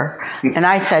fixer-upper. And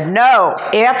I said, no,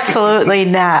 absolutely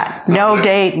not. No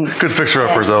Dayton. Good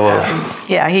fixer-uppers, I love.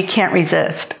 Yeah, he can't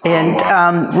resist. And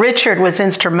Richard was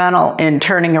instrumental in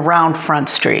turning around Front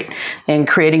Street and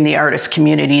creating the artist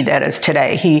community that is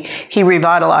today. He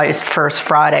revitalized First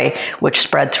Friday, which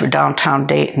spread through downtown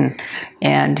Dayton.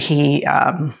 And he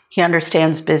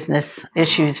understands business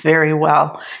issues very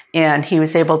well, and he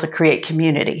was able to create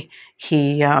community.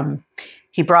 He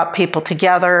brought people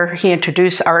together. He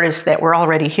introduced artists that were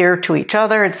already here to each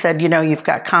other and said, you've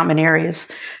got common areas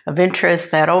of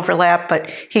interest that overlap, but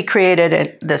he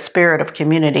created the spirit of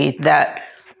community that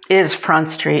is Front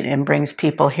Street and brings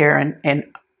people here and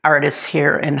artists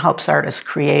here and helps artists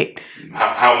create.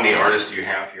 How many artists do you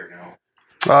have here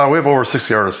now? We have over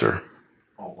 60 artists here.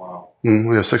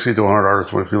 We have 60 to 100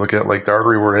 artists. If you look at like the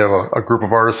Artery, where they have a group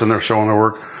of artists in there showing their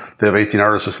work, they have 18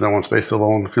 artists just in that one space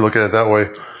alone. If you look at it that way,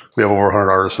 we have over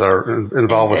 100 artists that are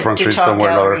involved with Front Street some way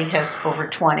or another. Gallery has over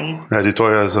 20. Yeah,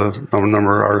 Dutoya has a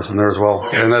number of artists in there as well.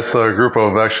 Okay. And that's a group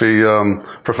of actually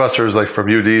professors like from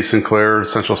UD, Sinclair,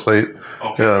 Central State,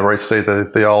 Wright State,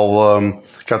 that they all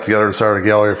got together and started a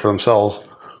gallery for themselves.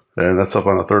 And that's up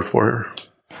on the 3rd floor here.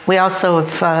 We also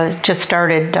have just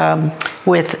started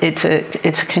with it's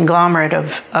a conglomerate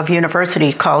of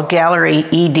university called Gallery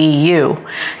EDU,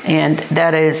 and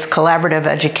that is collaborative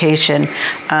education.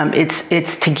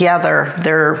 It's together.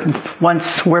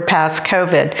 Once we're past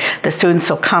COVID, the students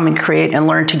will come and create and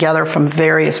learn together from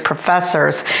various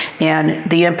professors. And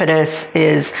the impetus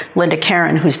is Linda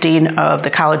Karen, who's dean of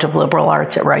the College of Liberal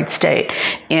Arts at Wright State,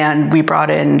 and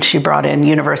she brought in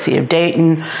University of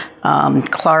Dayton,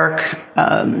 Clark.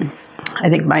 I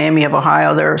think Miami of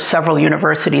Ohio. There are several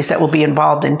universities that will be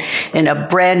involved in a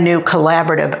brand new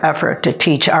collaborative effort to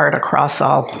teach art across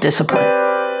all disciplines.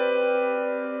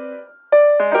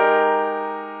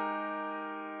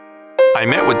 I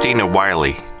met with Dana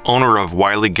Wiley, owner of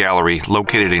Wiley Gallery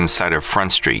located inside of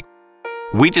Front Street.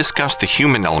 We discussed the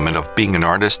human element of being an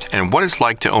artist and what it's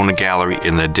like to own a gallery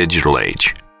in the digital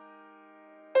age.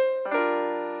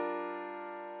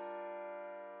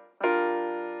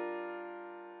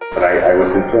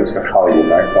 was influenced by Hollywood,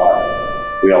 and I thought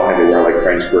we all had to wear like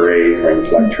French berets, wearing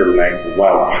black turtlenecks, and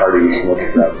wild parties,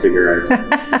 smoking brown cigarettes. You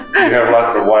have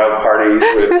lots of wild parties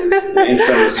in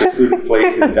some secluded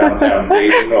place in downtown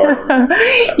Dayton,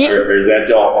 or is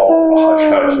that all hush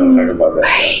hush? Don't talk about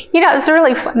that. You know, it's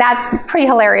really, that's pretty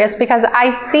hilarious, because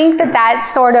I think that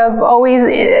that's sort of always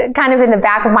kind of in the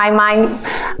back of my mind.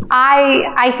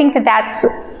 I think that that's,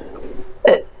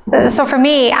 so for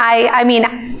me, I mean,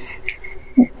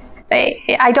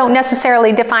 I don't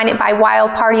necessarily define it by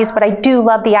wild parties, but I do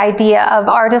love the idea of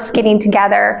artists getting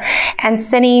together and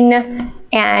sitting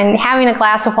and having a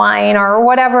glass of wine or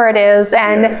whatever it is,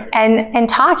 and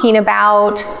talking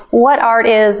about what art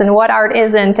is and what art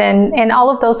isn't, and all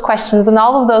of those questions and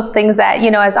all of those things that,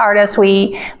 you know, as artists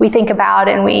we think about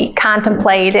and we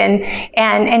contemplate,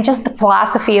 and just the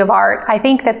philosophy of art. I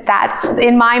think that that's,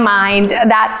 in my mind,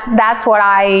 that's what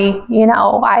I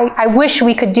wish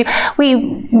we could do.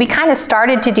 We kind of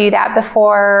started to do that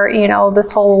before, you know, this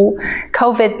whole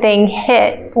COVID thing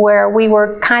hit, where we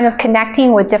were kind of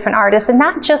connecting with different artists, and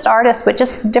not just artists, but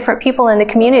just different people in the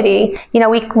community. You know,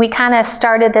 we kind of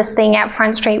started this thing at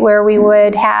Front Street where we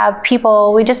would have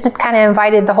people, we just kind of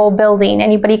invited the whole building.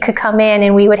 Anybody could come in,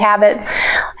 and we would have it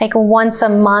like once a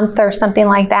month or something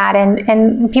like that.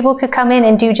 And people could come in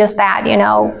and do just that. You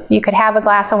know, you could have a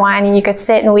glass of wine and you could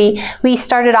sit, and we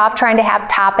started off trying to have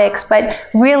topics, but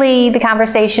really the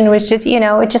conversation was just, you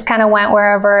know, it just kind of went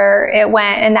wherever it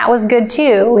went. And that was good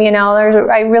too. You know,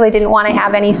 I really didn't want to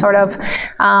have any sort of,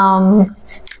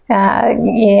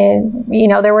 you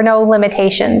know, there were no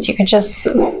limitations. You could just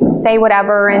say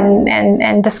whatever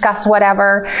and discuss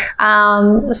whatever.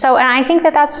 So, and I think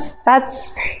that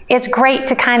it's great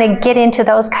to kind of get into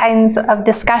those kinds of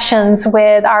discussions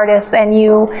with artists, and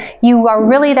you are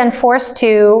really then forced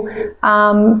to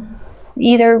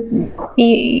either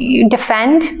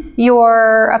defend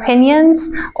your opinions,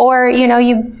 or, you know,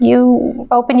 you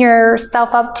open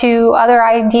yourself up to other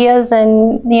ideas,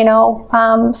 and, you know,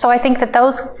 so I think that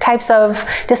those types of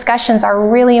discussions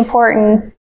are really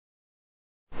important.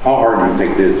 How hard do you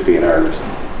think it is to be an artist?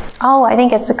 Oh, I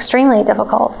think it's extremely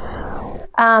difficult.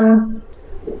 In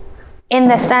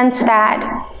the sense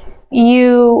that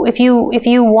if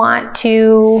you want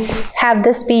to have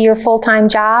this be your full-time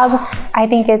job, I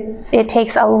think it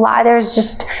takes a lot. There's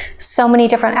just so many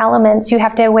different elements. You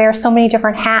have to wear so many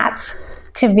different hats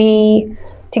to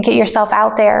get yourself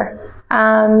out there.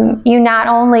 You not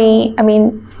only, I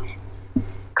mean,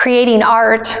 creating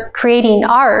art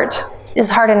is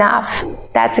hard enough.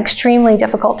 That's an extremely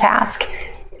difficult task.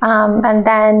 And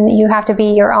then you have to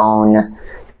be your own,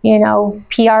 you know,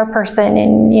 PR person,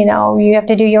 and, you know, you have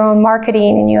to do your own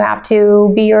marketing, and you have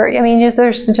to be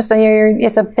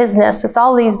it's a business. It's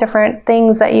all these different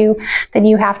things that you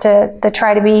have to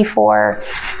try to be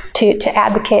to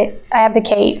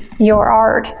advocate your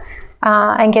art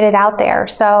and get it out there.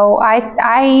 So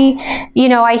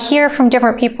I hear from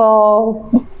different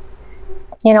people.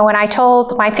 You know, when I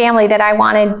told my family that I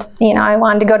wanted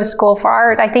to go to school for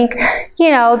art, I think, you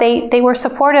know, they were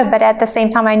supportive, but at the same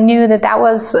time, I knew that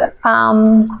was,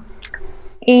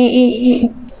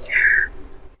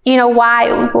 you know, why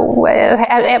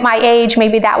at my age,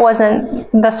 maybe that wasn't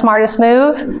the smartest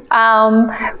move.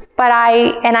 But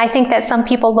I think that some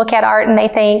people look at art and they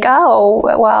think, oh,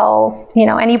 well, you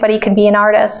know, anybody could be an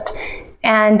artist.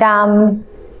 And,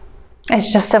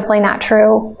 it's just simply not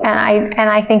true, and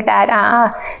I think that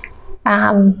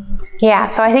yeah.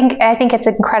 So I think it's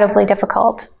incredibly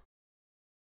difficult.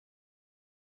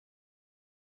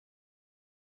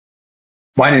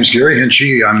 My name's Gary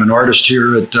Hinchy. I'm an artist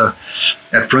here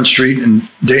at Front Street in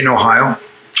Dayton, Ohio.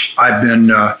 I'm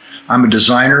a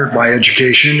designer by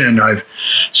education, and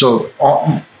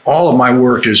all of my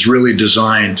work is really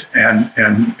designed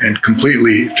and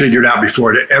completely figured out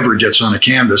before it ever gets on a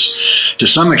canvas. To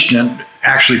some extent,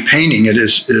 actually painting it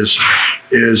is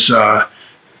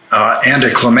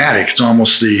anticlimactic. It's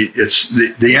almost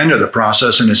the end of the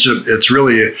process, and it's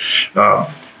really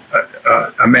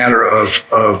a matter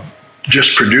of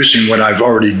just producing what I've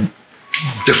already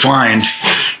defined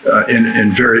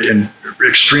in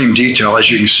extreme detail. As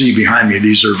you can see behind me,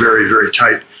 these are very, very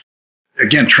tight.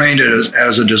 Again, trained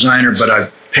as a designer, but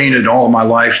I've painted all of my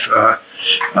life.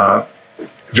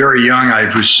 Very young, I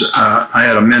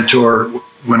had a mentor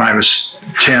when I was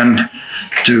 10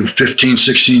 to 15,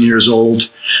 16 years old,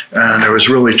 and I was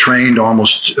really trained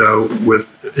almost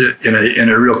in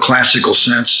a real classical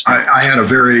sense. I had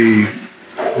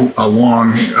a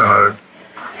long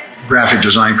graphic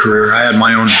design career. I had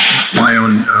my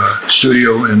own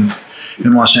studio in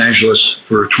Los Angeles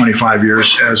for 25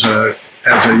 years as a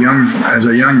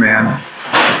young man.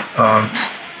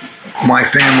 my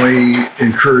family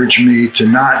encouraged me to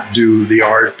not do the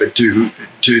art, but to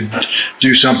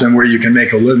do something where you can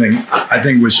make a living, I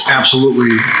think was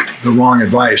absolutely the wrong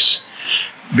advice.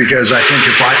 Because I think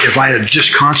if I had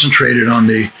just concentrated on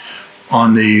the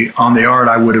art,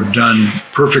 I would have done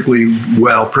perfectly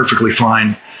well, perfectly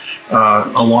fine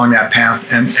along that path,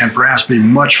 and perhaps be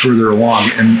much further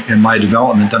along in my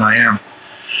development than I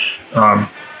am.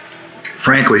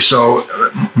 Frankly, so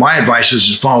my advice is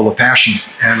to follow the passion,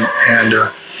 and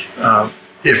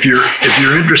if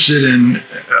you're interested in,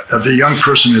 if a young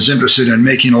person is interested in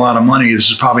making a lot of money, this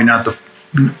is probably not the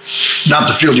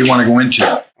field you want to go into.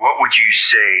 What would you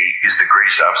say is the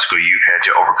greatest obstacle you've had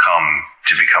to overcome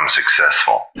to become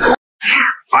successful?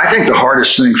 I think the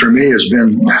hardest thing for me has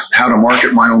been how to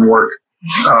market my own work.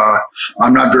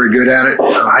 I'm not very good at it.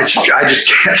 I just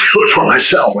can't do it for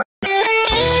myself.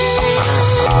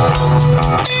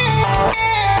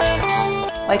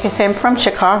 Like I say, I'm from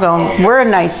Chicago. We're a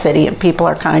nice city and people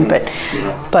are kind,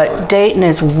 but Dayton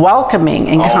is welcoming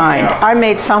and kind. Yeah. I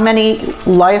made so many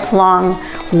lifelong,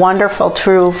 wonderful,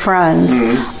 true friends,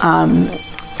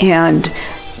 and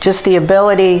just the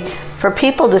ability for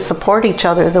people to support each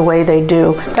other the way they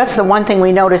do. That's the one thing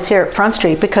we notice here at Front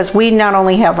Street, because we not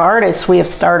only have artists, we have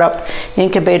startup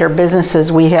incubator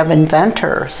businesses, we have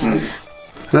inventors.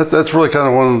 That's really kind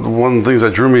of one of the things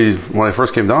that drew me when I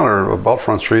first came down here about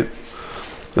Front Street,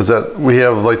 is that we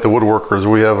have like the woodworkers,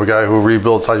 we have a guy who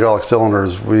rebuilds hydraulic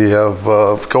cylinders, we have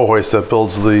co-hoist that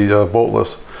builds the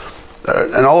boatless.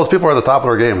 And all those people are at the top of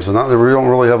their games. And we don't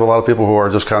really have a lot of people who are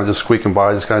just kind of just squeaking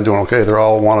by, just kind of doing okay. They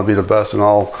all want to be the best and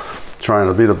all trying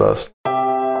to be the best.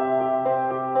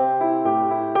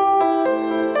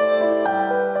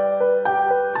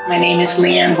 My name is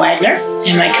Leanne Wagner,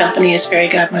 and my company is Fairy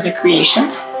Godmother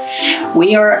Creations.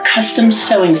 We are a custom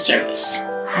sewing service.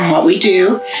 And what we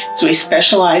do is we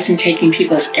specialize in taking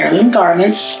people's heirloom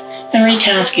garments and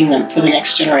retasking them for the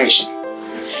next generation.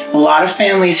 A lot of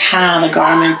families have a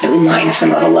garment that reminds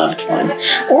them of a loved one,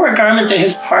 or a garment that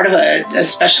is part of a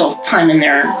special time in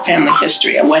their family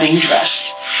history, a wedding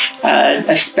dress,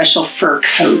 a special fur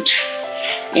coat.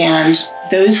 And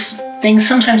those things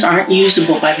sometimes aren't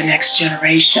usable by the next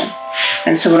generation.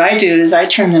 And so what I do is I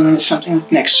turn them into something that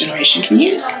the next generation can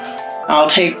use. I'll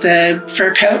take the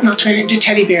fur coat and I'll turn it into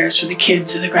teddy bears for the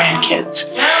kids or the grandkids.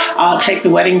 I'll take the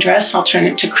wedding dress, I'll turn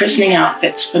it into christening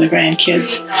outfits for the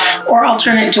grandkids, or I'll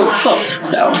turn it into a quilt.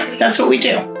 So that's what we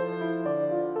do.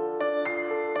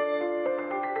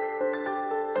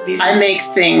 I make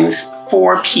things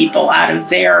for people out of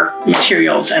their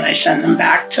materials and I send them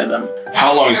back to them.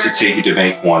 How long does it take you to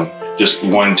make just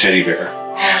one teddy bear?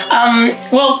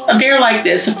 Well, a bear like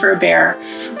this, a fur bear,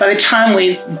 by the time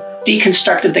we've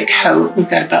deconstructed the coat, we've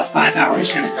got about 5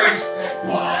 hours in it.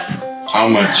 How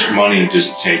much money does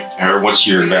it take, or what's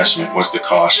your investment? What's the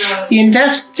cost? The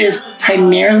investment is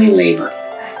primarily labor.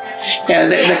 You know,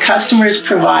 the customers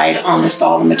provide almost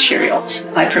all the materials.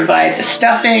 I provide the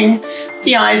stuffing,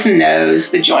 the eyes and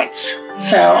nose, the joints.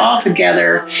 So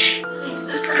altogether,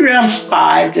 around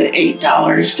 $5 to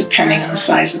 $8, depending on the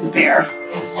size of the bear,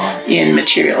 in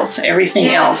materials. Everything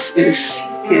else is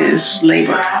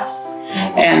labor.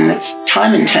 And it's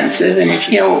time intensive. And if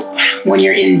when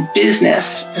you're in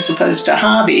business as opposed to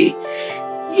hobby,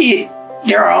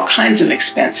 there are all kinds of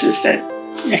expenses that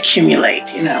accumulate.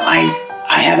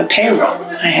 I have a payroll,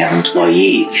 I have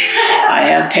employees, I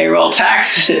have payroll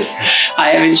taxes,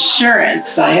 I have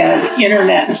insurance, I have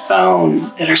internet and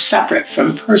phone that are separate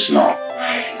from personal.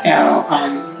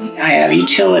 I have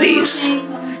utilities.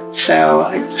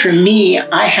 So for me,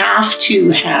 I have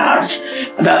to have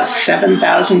about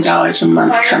 $7,000 a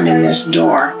month come in this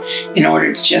door in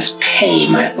order to just pay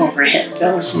my overhead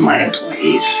bills and my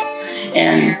employees,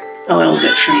 and a little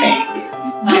bit for me.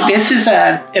 This is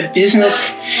a business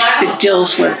that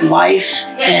deals with life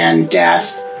and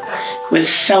death, with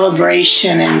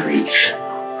celebration and grief.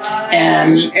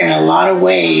 And in a lot of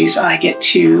ways, I get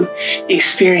to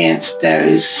experience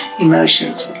those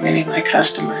emotions with many of my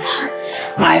customers.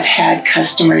 I've had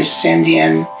customers send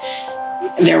in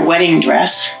their wedding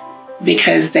dress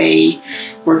because they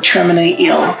were terminally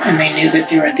ill and they knew that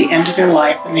they were at the end of their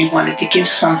life and they wanted to give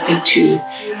something to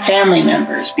family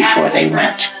members before they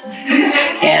went.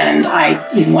 And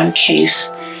in one case,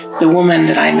 the woman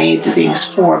that I made the things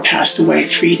for passed away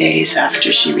 3 days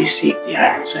after she received the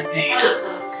items I made.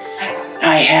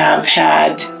 I have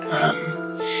had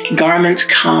garments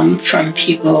come from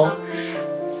people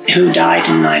who died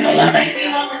in 9/11,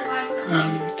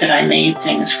 that I made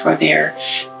things for their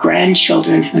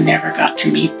grandchildren who never got to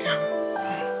meet them.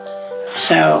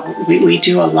 So we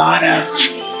do a lot of,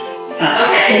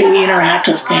 we interact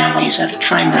with families at a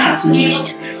time that has meaning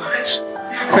in their lives.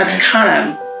 That's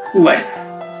kind of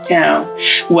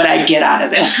what I get out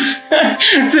of this.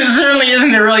 It certainly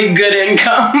isn't a really good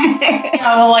income.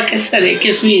 Well, like I said, it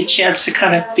gives me a chance to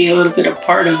kind of be a little bit a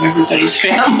part of everybody's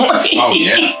family. Oh,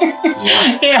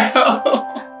 yeah. Yeah.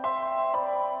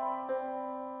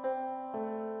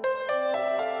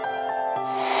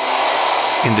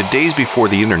 In the days before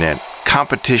the internet,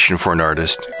 competition for an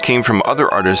artist came from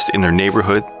other artists in their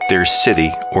neighborhood, their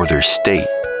city, or their state.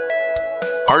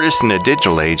 Artists in the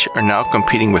digital age are now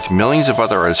competing with millions of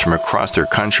other artists from across their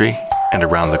country and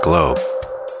around the globe.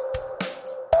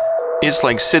 It's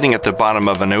like sitting at the bottom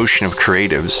of an ocean of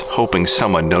creatives, hoping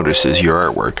someone notices your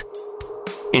artwork.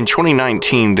 In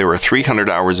 2019, there were 300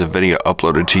 hours of video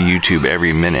uploaded to YouTube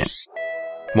every minute.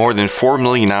 More than 4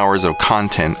 million hours of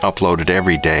content uploaded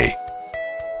every day.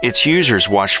 Its users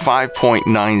watch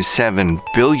 5.97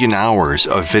 billion hours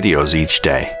of videos each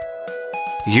day.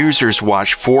 Users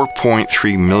watch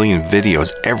 4.3 million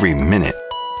videos every minute.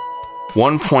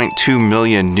 1.2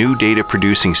 million new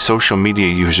data-producing social media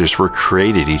users were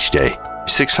created each day.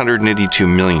 682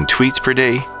 million tweets per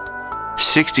day.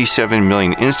 67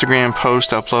 million Instagram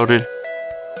posts uploaded.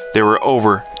 There were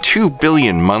over 2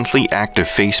 billion monthly active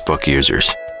Facebook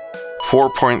users.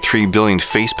 4.3 billion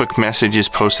Facebook messages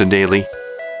posted daily.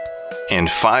 And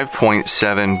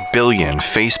 5.7 billion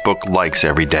Facebook likes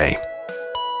every day.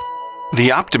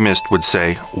 The optimist would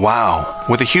say, wow,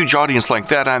 with a huge audience like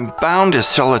that, I'm bound to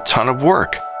sell a ton of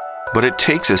work. But it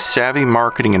takes a savvy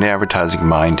marketing and advertising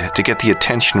mind to get the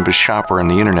attention of a shopper on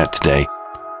the internet today.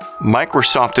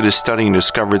 Microsoft did a study and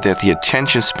discovered that the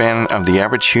attention span of the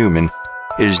average human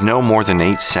is no more than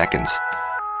 8 seconds.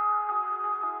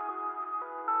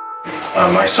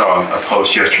 I saw a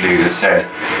post yesterday that said,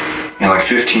 in like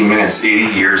 15 minutes,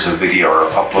 80 years of video are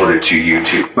uploaded to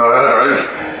YouTube.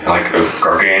 Like a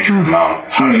gargantuan amount.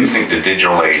 How do you think the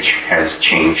digital age has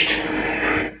changed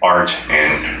art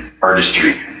and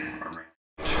artistry?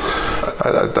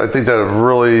 I think that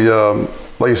really,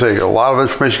 like you say, a lot of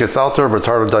information gets out there, but it's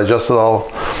hard to digest it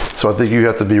all. So I think you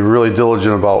have to be really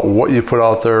diligent about what you put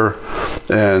out there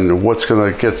and what's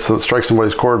going to strike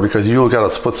somebody's chord, because you only got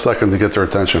a split second to get their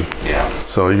attention. Yeah.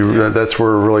 So that's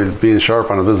where really being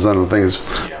sharp on the business end of things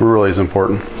really is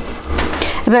important.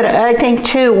 But I think,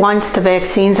 too, once the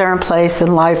vaccines are in place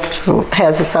and life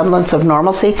has a semblance of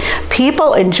normalcy,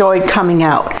 people enjoyed coming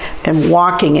out and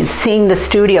walking and seeing the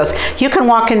studios. You can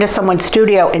walk into someone's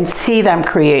studio and see them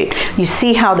create. You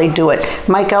see how they do it.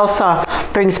 Mike Elsa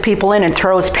brings people in and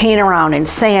throws paint around and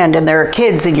sand, and there are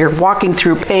kids, and you're walking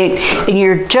through paint, and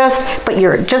you're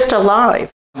just alive.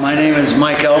 My name is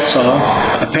Mike Elsa.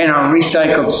 I paint on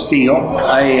recycled steel.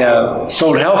 I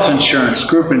sold health insurance,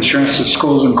 group insurance to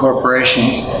schools and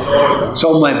corporations.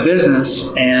 Sold my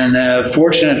business, and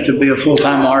fortunate to be a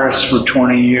full-time artist for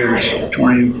 21 years.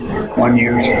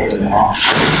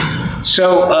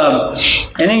 So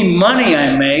any money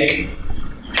I make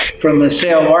from the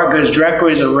sale of art goes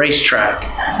directly to the racetrack.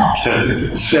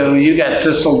 So you got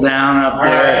Thistledown up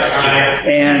there,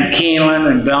 and Keeneland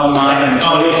and Belmont, and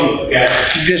so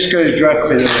it just goes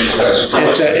directly to the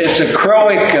racetrack. It's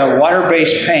acrylic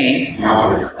water-based paint.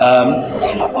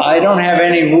 I don't have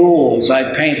any rules.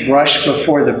 I paint brush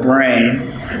before the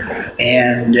brain,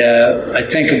 and I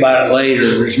think about it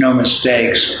later. There's no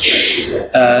mistakes.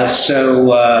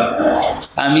 So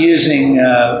I'm using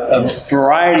a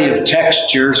variety of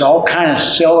textures, all kind of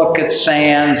silicate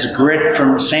sands, grit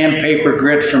from sandpaper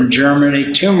grit from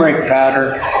Germany, turmeric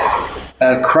powder,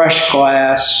 crushed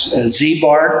glass,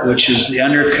 Z-Bart, which is the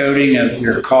undercoating of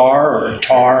your car, or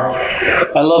tar.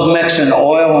 I love mixing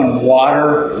oil and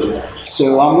water.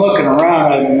 So I'm looking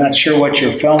around. I'm not sure what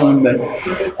you're filming, but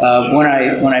when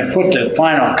I put the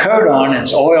final coat on,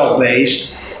 it's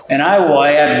oil-based. And I will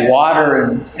add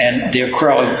water and the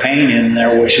acrylic paint in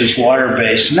there, which is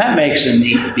water-based, and that makes a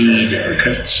neat bead.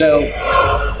 Okay. So,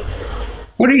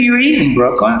 what are you eating,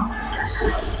 Brooklyn?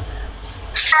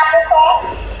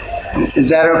 Applesauce. Is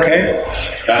that okay?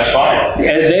 That's fine.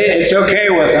 It's okay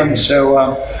with them. So,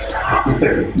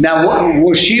 now,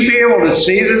 will she be able to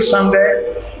see this someday?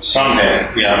 Someday,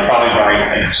 yeah, probably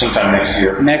by sometime next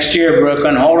year. Next year,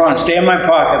 Brooklyn. Hold on, stay in my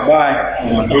pocket. Bye.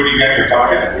 Who do you got your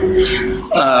pocket?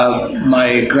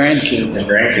 My grandkids. The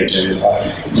grandkids in your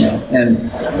pocket. Yeah,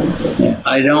 and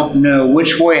I don't know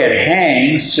which way it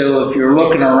hangs. So if you're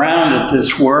looking around at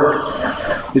this work,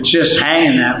 it's just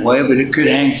hanging that way, but it could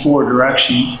hang 4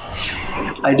 directions.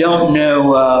 I don't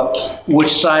know which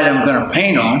side I'm going to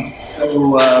paint on.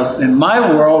 So, in my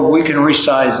world, we can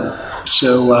resize it.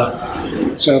 So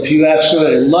if you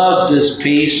absolutely love this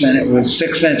piece and it was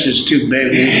 6 inches too big,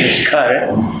 we just cut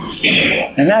it.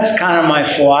 And that's kind of my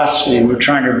philosophy. We're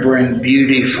trying to bring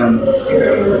beauty from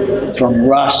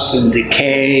rust and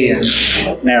decay, and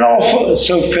it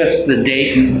also fits the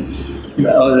Dayton,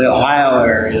 the Ohio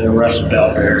area, the Rust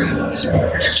Belt area. So.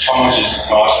 How much does it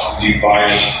cost? Do you buy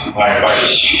the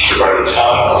sheet or by the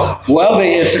ton? Well,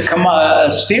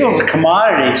 steel's a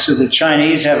commodity, so the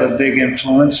Chinese have a big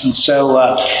influence, and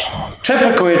so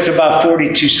typically it's about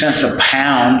 42 cents a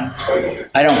pound.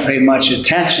 I don't pay much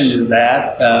attention to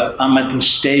that. I'm at the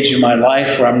stage in my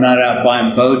life where I'm not out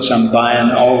buying boats. I'm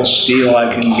buying all the steel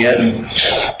I can get and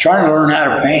trying to learn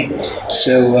how to paint.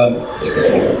 So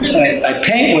I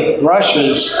paint with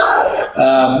brushes.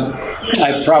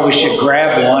 I probably should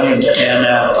grab one, and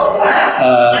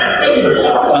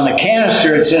on the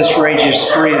canister it says for ages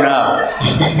 3 and up.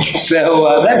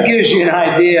 So that gives you an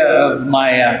idea of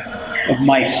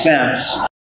my sense.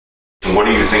 What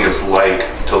do you think it's like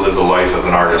to live the life of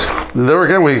an artist? There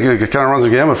again, it kind of runs the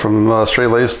gamut from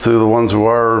straight-laced to the ones who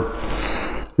are,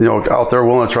 out there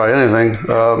willing to try anything.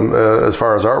 As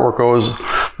far as artwork goes,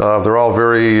 they're all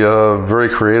very, very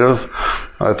creative.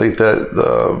 I think that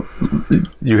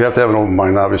you have to have an open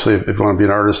mind, obviously, if you want to be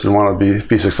an artist and want to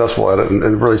be successful at it,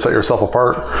 and really set yourself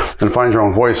apart and find your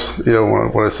own voice.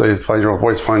 What I say is find your own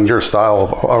voice, find your style of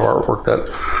artwork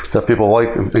that people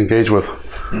like and engage with.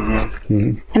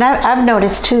 Mm-hmm. And I've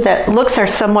noticed too that looks are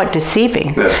somewhat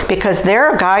deceiving, because there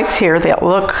are guys here that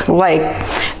look like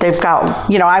they've got,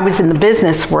 I was in the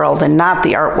business world and not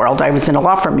the art world. I was in a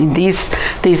law firm.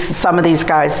 Some of these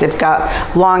guys, they've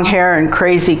got long hair and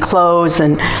crazy clothes,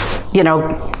 and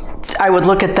I would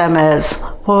look at them as,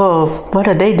 whoa, what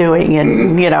are they doing?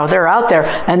 And they're out there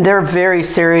and they're very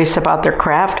serious about their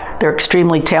craft. They're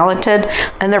extremely talented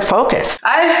and they're focused.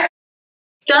 I've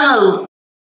done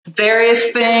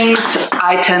various things.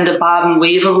 I tend to bob and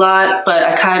weave a lot, but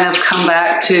I kind of come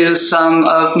back to some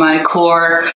of my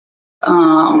core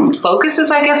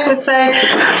focuses, I guess I would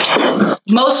say.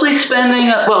 Mostly spending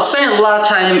a lot of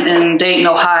time in Dayton,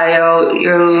 Ohio.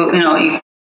 You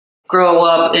grow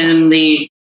up in the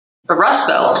Rust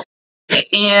Belt.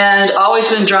 And always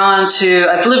been drawn to,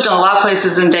 I've lived in a lot of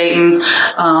places in Dayton,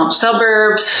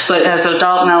 suburbs, but as an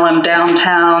adult now I'm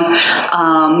downtown.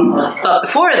 But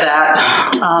before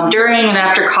that, during and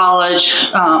after college,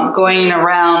 going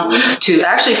around to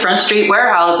actually Front Street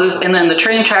warehouses and then the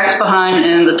train tracks behind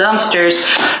and the dumpsters,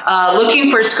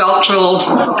 looking for sculptural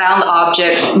found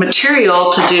object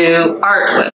material to do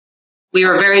art with. We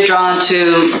were very drawn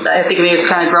to, I think of me as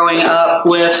kind of growing up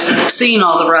with seeing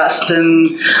all the rust and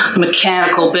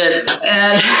mechanical bits.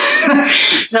 And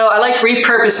so I like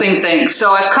repurposing things.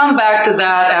 So I've come back to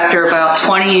that after about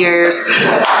 20 years.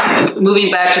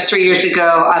 Moving back just 3 years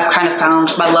ago, I've kind of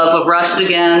found my love of rust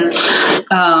again.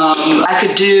 I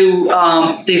could do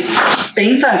these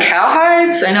things on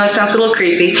cowhides. I know it sounds a little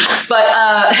creepy, but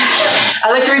I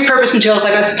like to repurpose materials.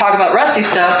 Like I was talking about rusty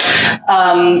stuff.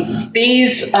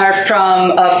 These are from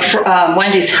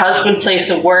Wendy's husband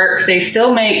place of work.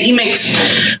 He makes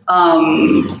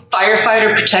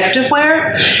firefighter protective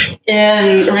wear,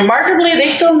 and remarkably they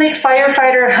still make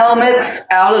firefighter helmets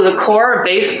out of the core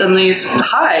based on these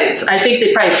hides. I think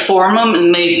they probably form them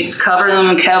and maybe cover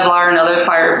them in Kevlar and other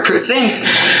fireproof things,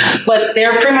 but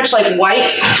they're pretty much like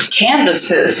white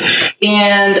canvases.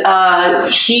 And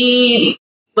he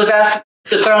was asked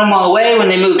to throw them all away when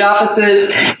they moved offices,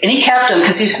 and he kept them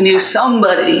because he just knew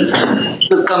somebody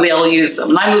was going to be able to use them.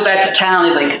 And I moved back to town.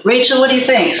 He's like, Rachel, what do you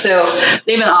think? So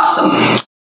they've been awesome.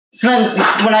 So then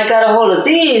when I got a hold of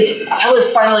these, I was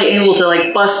finally able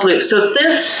to bust loose. So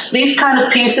these kind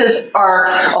of pieces are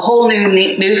a whole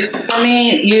new for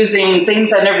me, using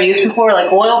things I've never used before,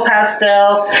 like oil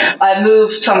pastel. I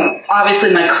moved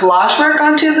obviously my collage work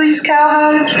onto these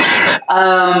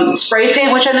cowhides, spray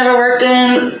paint, which I never worked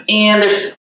in,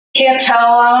 and can't tell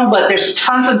on them, but there's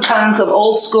tons and tons of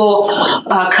old school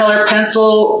color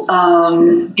pencil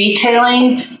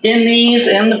detailing in these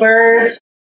and the birds.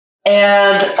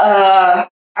 And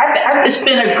it's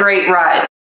been a great ride.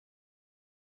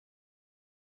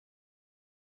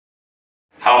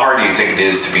 How hard do you think it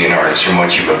is to be an artist from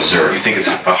what you've observed? You think it's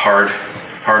a hard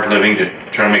living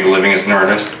to try to make a living as an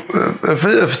artist? If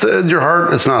it's in your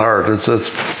heart, it's not hard. It's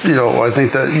I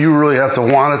think that you really have to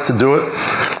want it to do it,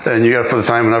 and you got to put the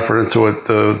time and effort into it.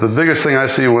 The biggest thing I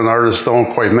see when artists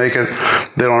don't quite make it,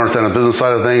 they don't understand the business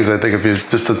side of things. I think if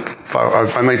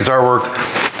I make this artwork,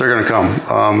 they're going to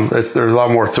come. There's a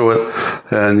lot more to it,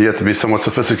 and you have to be somewhat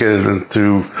sophisticated and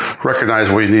to recognize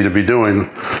what you need to be doing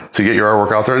to get your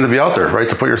artwork out there and to be out there, right?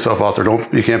 To put yourself out there.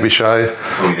 You can't be shy.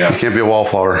 You can't be a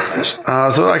wallflower.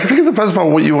 So I think it depends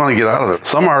upon what you want to get out of it.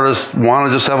 Some artists want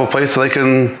to just have a place they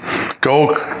can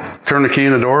go turn the key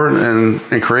in the door and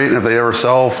create. And if they ever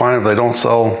sell, fine. If they don't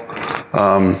sell,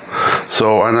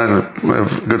 so, and then I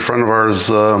have a good friend of ours,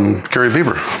 Gary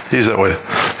Bieber. He's that way.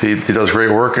 He does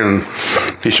great work, and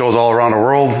he shows all around the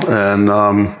world, and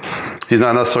he's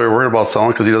not necessarily worried about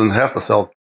selling because he doesn't have to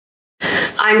sell.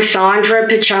 I'm Sandra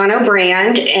Picciano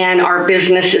Brand, and our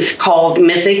business is called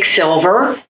Mythic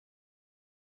Silver.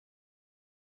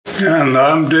 And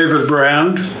I'm David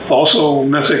Brand, also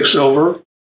Mythic Silver.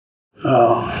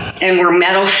 And we're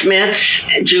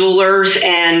metalsmiths, jewelers,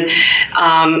 and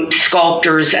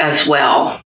sculptors as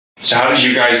well. So how did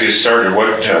you guys get started?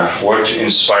 What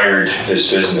inspired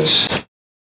this business?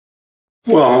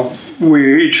 Well,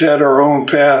 we each had our own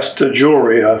path to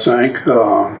jewelry, I think.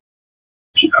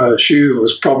 She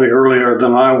was probably earlier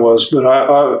than I was, but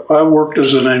I worked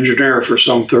as an engineer for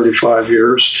some 35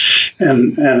 years.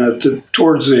 And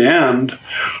towards the end,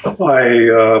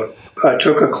 I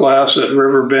took a class at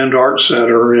Riverbend Art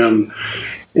Center in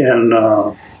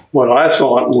what I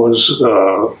thought was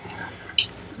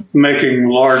making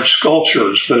large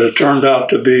sculptures, but it turned out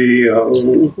to be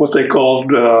what they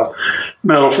called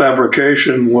metal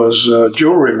fabrication was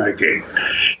jewelry making.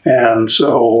 And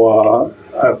so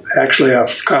I've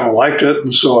kind of liked it,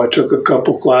 and so I took a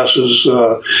couple classes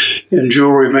in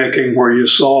jewelry making where you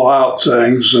saw out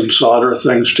things and solder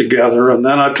things together, and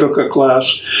then I took a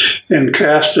class in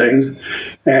casting,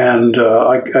 and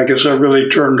I guess I really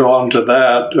turned on to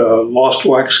that, lost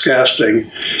wax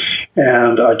casting,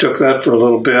 and I took that for a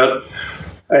little bit.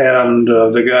 And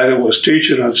the guy that was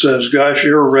teaching it says, "Gosh,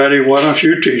 you're ready. Why don't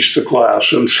you teach the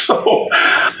class?" And so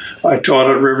I taught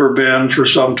at Riverbend for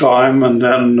some time, and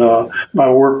then my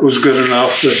work was good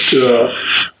enough that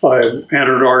I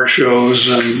entered art shows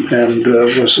and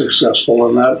was successful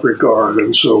in that regard.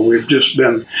 And so we've just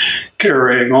been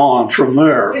carrying on from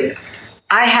there.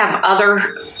 I have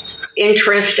other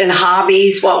interests and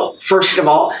hobbies. Well, first of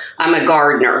all, I'm a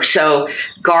gardener, so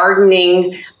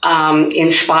gardening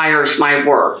inspires my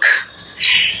work.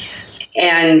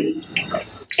 And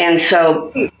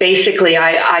so basically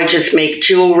I just make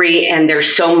jewelry, and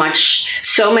there's so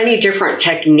many different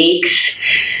techniques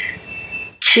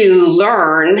to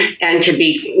learn and to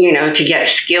be, to get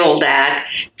skilled at,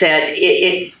 that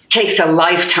it takes a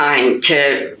lifetime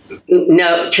to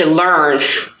learn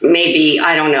maybe,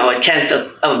 I don't know, a tenth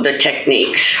of the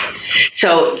techniques.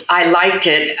 So I liked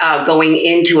it going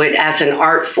into it as an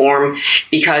art form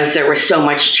because there was so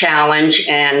much challenge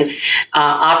and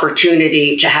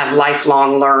opportunity to have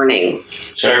lifelong learning.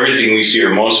 So everything we see,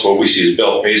 or most of what we see, is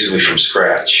built basically from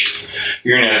scratch.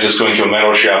 You're not just going to a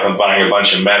metal shop and buying a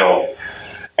bunch of metal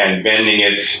and bending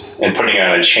it and putting it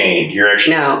on a chain. You're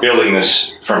actually building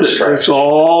this from scratch. It's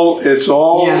all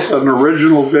an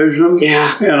original vision.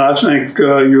 Yeah. And I think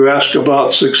you asked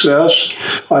about success.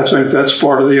 I think that's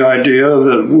part of the idea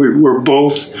that we're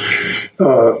both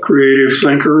creative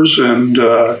thinkers and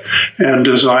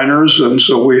designers, and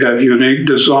so we have unique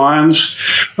designs.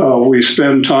 We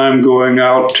spend time going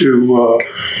out to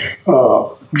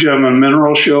gem and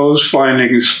mineral shows,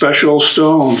 finding special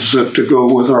stones to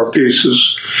go with our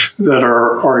pieces that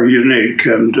are unique,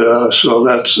 and so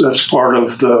that's part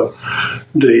of the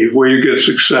way you get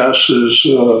success is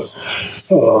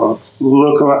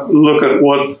look at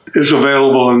what is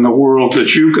available in the world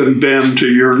that you can bend to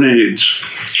your needs.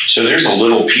 So there's a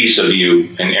little piece of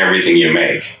you in everything you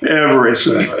make.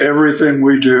 Everything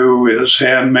we do is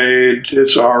handmade.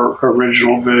 It's our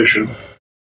original vision.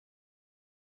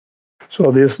 So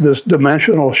this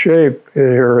dimensional shape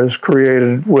here is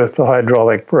created with the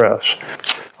hydraulic press.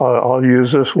 I'll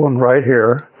use this one right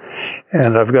here,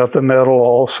 and I've got the metal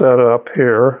all set up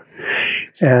here,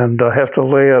 and I have to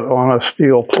lay it on a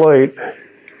steel plate.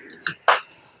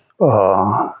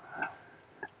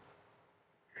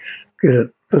 Get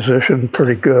it positioned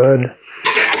pretty good.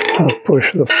 I'll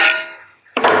push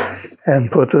and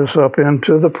put this up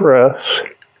into the press.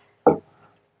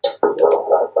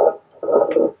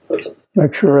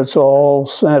 Make sure it's all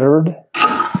centered.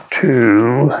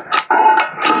 2,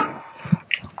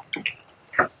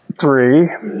 3,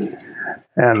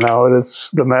 and now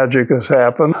the magic has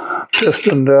happened.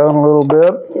 Piston down a little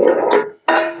bit,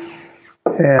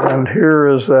 and here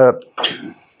is that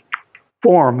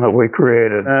form that we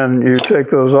created. And you take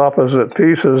those opposite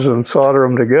pieces and solder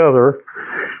them together,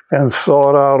 and saw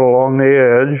it out along the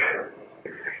edge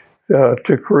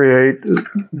to create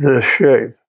this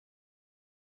shape.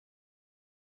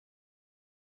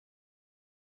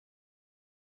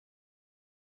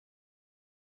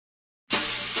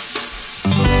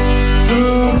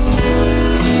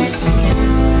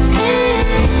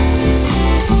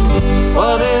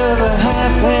 Whatever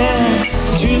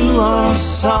happened to our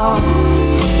song?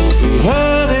 We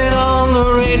heard it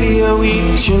radio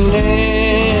each and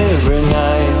every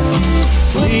night.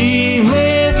 We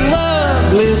made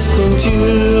love listening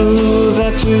to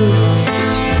that tune.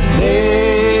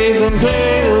 Bathed in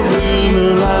pale blue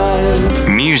moonlight.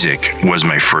 Music was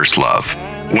my first love.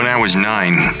 When I was 9,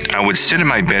 I would sit in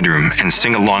my bedroom and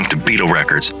sing along to Beatle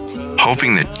records,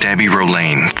 hoping that Debbie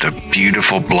Rolane, the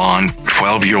beautiful blonde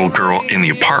 12-year-old girl in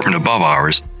the apartment above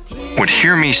ours, would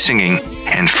hear me singing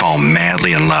and fall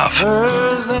madly in love.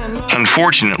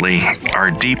 Unfortunately,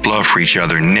 our deep love for each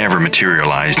other never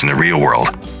materialized in the real world.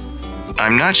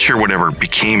 I'm not sure whatever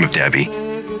became of Debbie,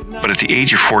 but at the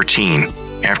age of 14,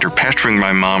 after pestering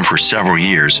my mom for several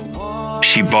years,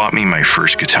 she bought me my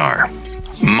first guitar.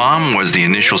 Mom was the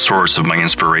initial source of my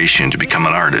inspiration to become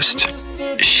an artist.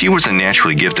 She was a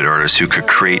naturally gifted artist who could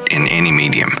create in any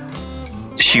medium.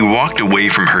 She walked away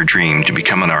from her dream to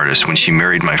become an artist when she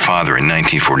married my father in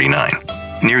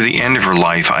 1949. Near the end of her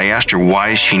life, I asked her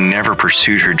why she never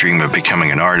pursued her dream of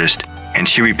becoming an artist, and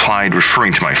she replied,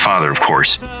 referring to my father, of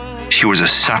course, she was a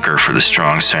sucker for the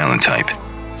strong, silent type.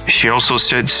 She also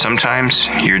said, sometimes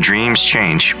your dreams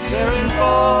change.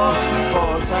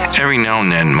 Every now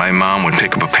and then, my mom would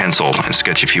pick up a pencil and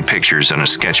sketch a few pictures on a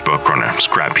sketchbook or on a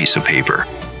scrap piece of paper.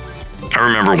 I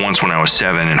remember once when I was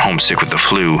 7 and homesick with the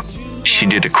flu, she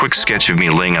did a quick sketch of me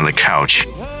laying on the couch,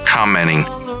 commenting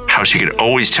how she could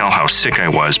always tell how sick I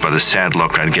was by the sad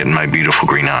look I'd get in my beautiful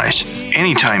green eyes.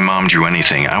 Anytime Mom drew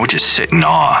anything, I would just sit in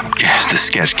awe as the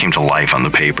sketch came to life on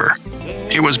the paper.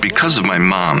 It was because of my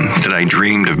mom that I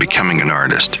dreamed of becoming an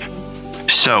artist.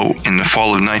 So, in the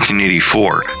fall of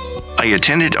 1984, I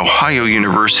attended Ohio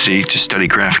University to study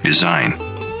graphic design.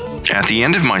 At the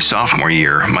end of my sophomore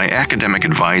year, my academic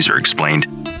advisor explained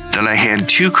that I had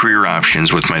 2 career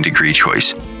options with my degree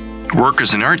choice: work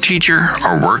as an art teacher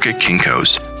or work at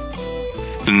Kinko's.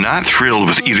 Not thrilled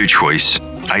with either choice,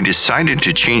 I decided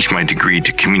to change my degree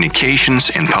to communications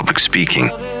and public speaking.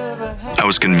 I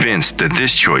was convinced that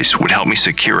this choice would help me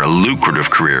secure a lucrative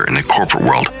career in the corporate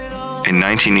world. In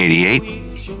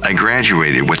 1988, I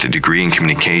graduated with a degree in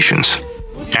communications.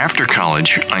 After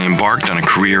college, I embarked on a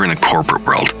career in the corporate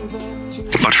world.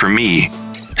 But for me,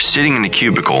 sitting in a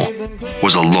cubicle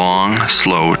was a long,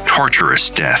 slow, torturous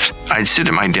death. I'd sit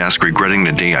at my desk regretting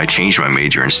the day I changed my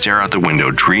major and stare out the window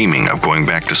dreaming of going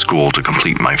back to school to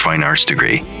complete my fine arts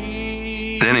degree.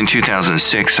 Then in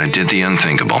 2006, I did the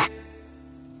unthinkable.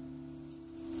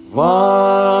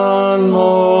 One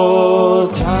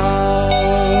more time.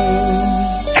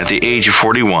 At the age of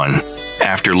 41,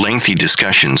 after lengthy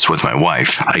discussions with my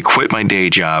wife, I quit my day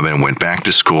job and went back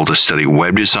to school to study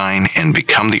web design and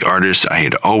become the artist I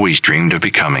had always dreamed of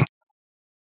becoming.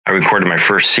 I recorded my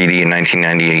first CD in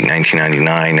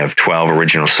 1998-1999 of 12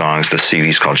 original songs. The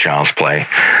CD's called Child's Play.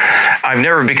 I've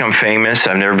never become famous.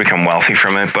 I've never become wealthy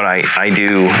from it, but I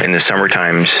do in the summer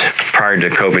times. Prior to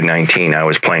COVID-19, I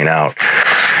was playing out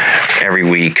every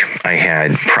week. I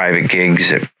had private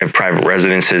gigs at private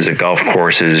residences, at golf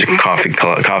courses,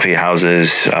 coffee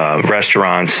houses,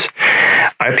 restaurants.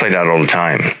 I played out all the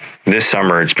time. This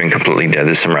summer, it's been completely dead.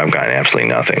 This summer, I've gotten absolutely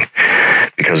nothing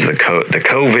because of the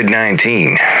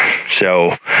COVID-19.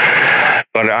 So,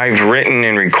 but I've written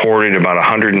and recorded about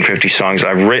 150 songs.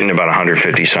 I've written about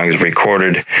 150 songs,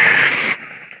 recorded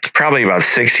probably about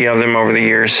 60 of them over the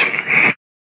years.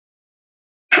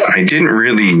 I didn't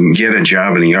really get a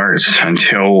job in the arts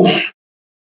until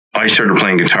I started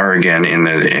playing guitar again in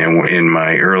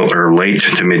my early or late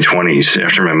to mid 20s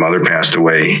after my mother passed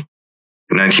away.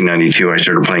 In 1992, I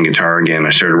started playing guitar again. I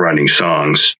started writing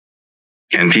songs,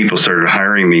 and people started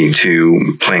hiring me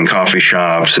to play in coffee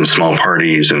shops and small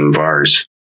parties and bars.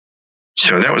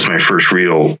 So that was my first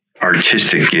real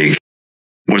artistic gig,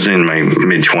 was in my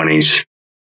mid 20s.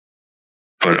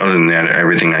 But other than that,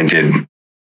 everything I did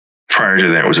prior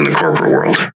to that was in the corporate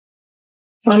world.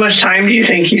 How much time do you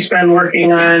think you spend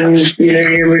working on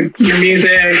your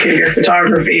music and your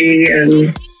photography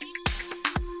and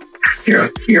your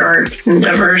art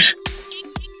endeavors?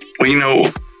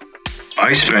 Well,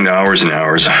 I spend hours and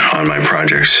hours on my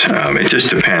projects. It just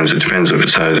depends. It depends if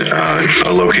it's a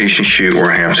location shoot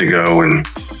where I have to go and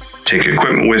take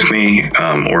equipment with me,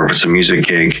 or if it's a music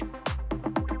gig.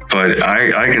 But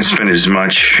I can spend as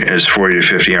much as 40 to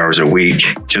 50 hours a week,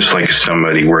 just like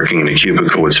somebody working in a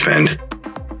cubicle would spend.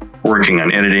 Working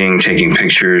on editing, taking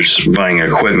pictures, buying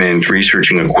equipment,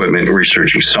 researching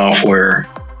software,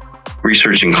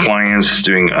 researching clients,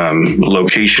 doing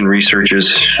location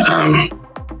researches.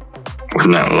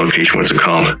 Not location, what's it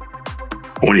called?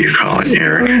 What do you call it,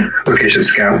 Eric? Location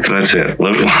scout. That's it,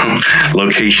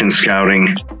 location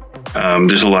scouting.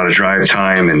 There's a lot of drive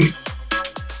time, and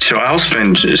so I'll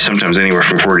spend sometimes anywhere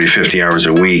from 40 to 50 hours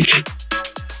a week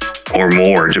or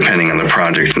more, depending on the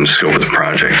project and the scope of the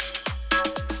project.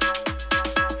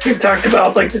 We've talked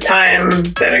about like the time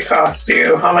that it costs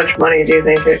you. How much money do you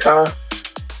think it costs?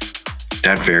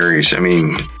 That varies. I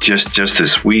mean, just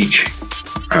this week,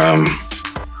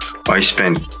 I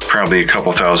spent probably a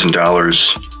couple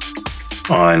 $1,000s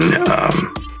on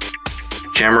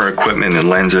camera equipment and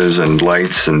lenses and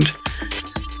lights and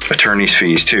attorney's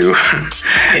fees too.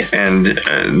 And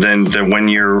then the 1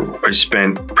 year I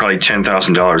spent probably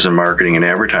 $10,000 in marketing and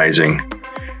advertising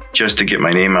just to get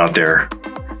my name out there.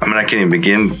 I mean, I can't even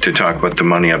begin to talk about the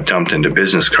money I've dumped into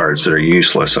business cards that are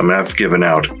useless. I mean, I've given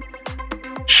out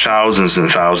thousands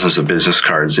and thousands of business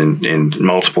cards in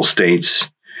multiple states,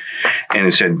 and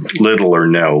it's had little or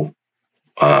no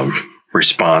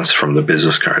response from the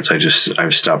business cards.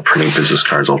 I've stopped printing business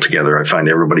cards altogether. I find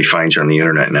everybody finds you on the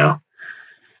internet now.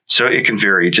 So it can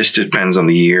vary. It just depends on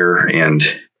the year and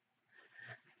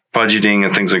budgeting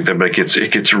and things like that, but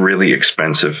it gets really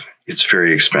expensive. It's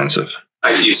very expensive.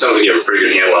 You sound like you have a pretty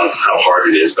good handle on how hard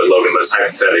it is, but Logan, let's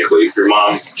hypothetically, if your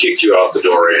mom kicked you out the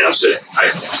door right now and said,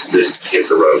 this is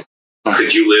the road,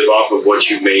 could you live off of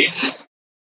what you make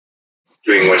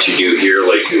doing what you do here,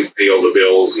 like pay all the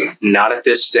bills? And not at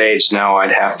this stage, no. I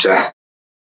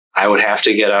would have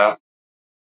to get a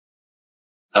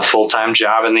full-time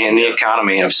job in the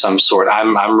economy of some sort.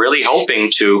 I'm really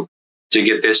hoping to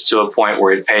get this to a point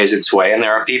where it pays its way, and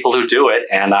there are people who do it,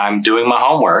 and I'm doing my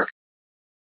homework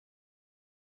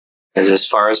as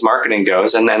far as marketing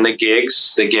goes. And then the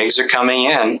gigs are coming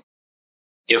in.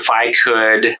 If I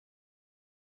could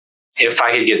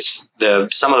get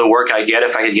some of the work I get,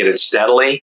 if I could get it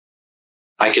steadily,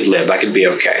 I could live. I could be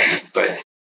okay. But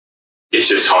it's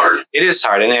just hard. It is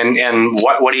hard. And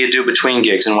what do you do between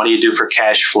gigs, and what do you do for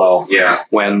cash flow? Yeah.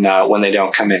 When they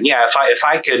don't come in? Yeah.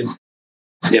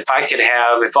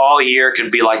 If all year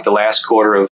could be like the last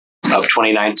quarter of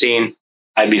 2019,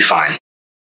 I'd be fine.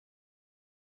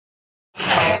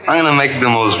 I'm going to make the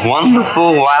most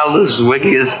wonderful, wildest,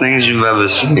 wickedest things you've ever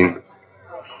seen.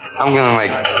 I'm going to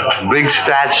make big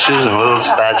statues and little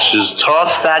statues, tall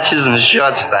statues and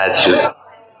short statues.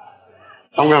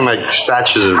 I'm going to make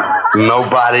statues of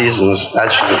nobodies and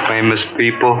statues of famous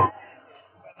people,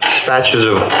 statues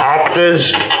of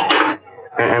actors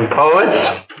and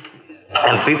poets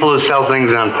and people who sell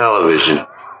things on television,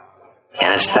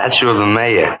 and a statue of the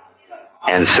mayor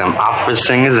and some opera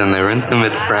singers and their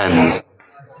intimate friends.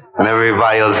 And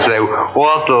everybody will say,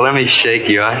 Walter, let me shake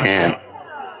your hand.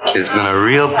 It's been a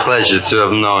real pleasure to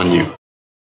have known you.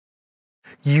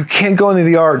 You can't go into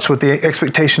the arts with the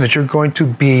expectation that you're going to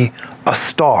be a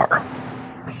star.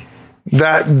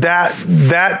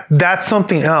 That's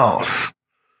something else.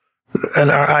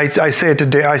 And I say it to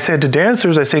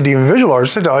dancers, I say to even visual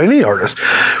artists, I say to any artist.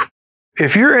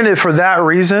 If you're in it for that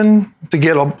reason, to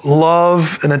get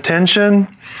love and attention,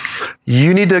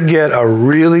 you need to get a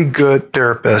really good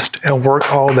therapist and work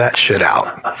all that shit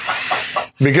out.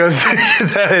 Because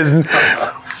that is...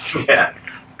 Yeah.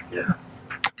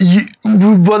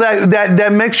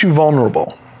 That makes you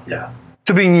vulnerable. Yeah.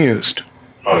 To being used.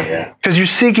 Oh, yeah. Because you're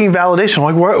seeking validation.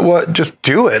 I'm like, what? Just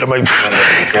do it. I'm like,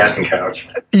 casting couch.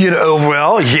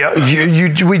 Well, yeah.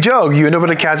 We joke. You end up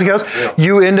at a casting couch. Yeah.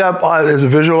 You end up as a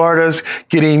visual artist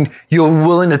you're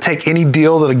willing to take any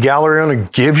deal that a gallery owner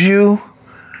gives you,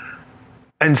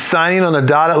 and signing on a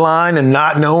dotted line and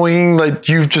not knowing, like,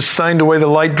 you've just signed away the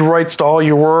rights to all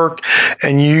your work,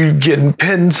 and you getting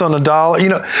pence on a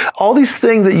dollar. All these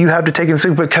things that you have to take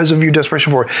into because of your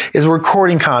desperation for it is a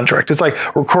recording contract. It's like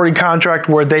a recording contract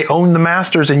where they own the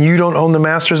masters and you don't own the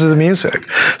masters of the music.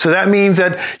 So that means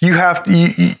that you're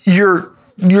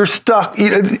stuck.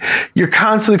 You're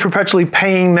constantly, perpetually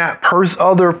paying that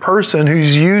other person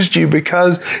who's used you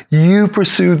because you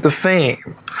pursued the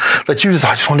fame. That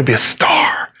I just want to be a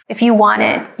star. If you want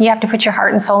it, you have to put your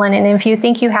heart and soul in it. And if you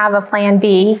think you have a plan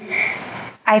B,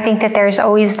 I think that there's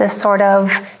always this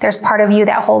there's part of you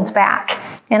that holds back.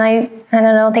 And I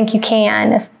don't think you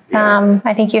can.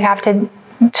 I think you have to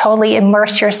totally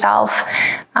immerse yourself.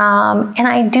 And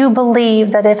I do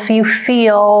believe that if you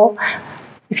feel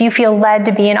led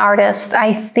to be an artist,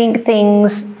 I think they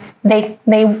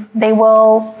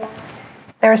will.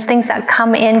 There's things that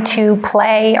come into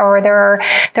play, or there are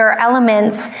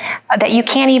elements that you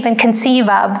can't even conceive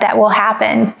of that will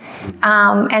happen.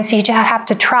 And so you just have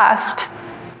to trust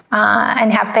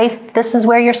and have faith. This is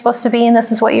where you're supposed to be, and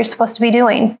this is what you're supposed to be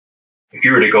doing. If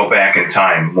you were to go back in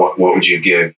time, what would you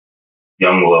give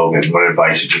young Logan? What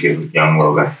advice would you give young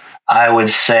Logan? I would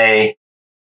say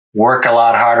work a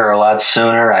lot harder, a lot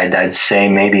sooner. I'd say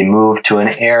maybe move to an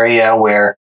area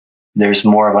where there's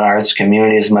more of an arts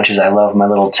community. As much as I love my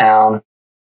little town,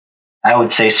 I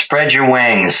would say spread your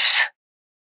wings.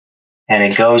 And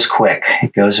it goes quick.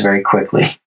 It goes very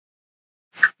quickly.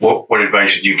 What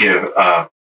advice should you give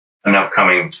an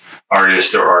upcoming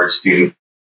artist or art student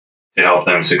to help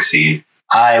them succeed?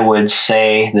 I would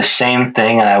say the same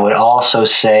thing, and I would also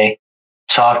say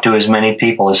talk to as many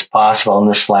people as possible in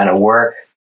this line of work.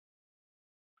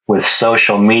 With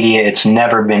social media, it's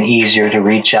never been easier to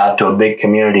reach out to a big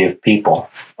community of people.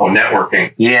 Oh,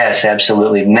 networking. Yes,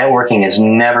 absolutely. Networking has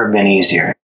never been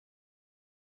easier.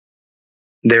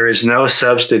 There is no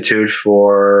substitute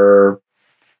for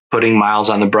putting miles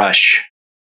on the brush.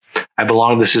 I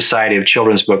belong to the Society of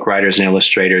Children's Book Writers and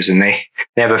Illustrators, and they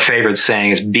have a favorite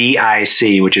saying, is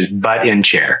BIC, which is butt in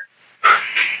chair.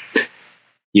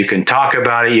 You can talk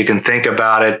about it, you can think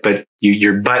about it, but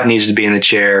your butt needs to be in the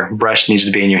chair, brush needs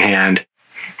to be in your hand,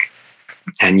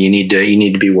 and you need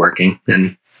to be working.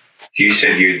 And you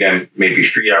said you'd done maybe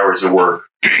 3 hours of work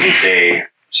a day.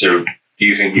 So do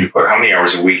you think how many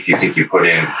hours a week do you think you put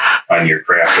in on your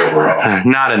craft overall?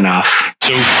 Not enough.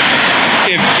 So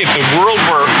if the world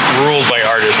were ruled by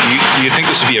artists, do you think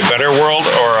this would be a better world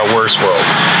or a worse world?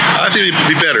 I think it'd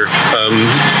be better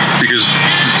because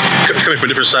it's coming from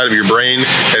a different side of your brain,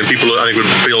 and people, I think,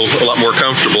 would feel a lot more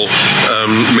comfortable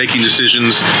making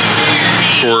decisions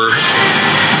for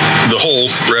the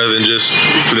whole rather than just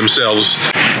for themselves.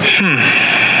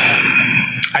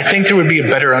 I think there would be a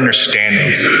better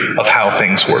understanding of how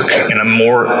things work and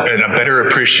a better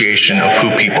appreciation of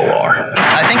who people are.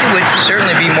 I think it would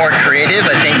certainly be more creative.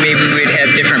 I think maybe we'd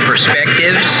have different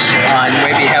perspectives on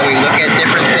maybe how we look at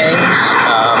different things.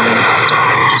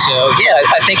 So yeah,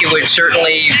 I think it would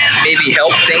certainly maybe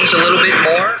help things a little bit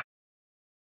more.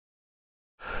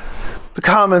 The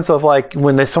comments of like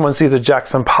when someone sees a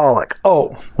Jackson Pollock,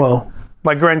 oh, well,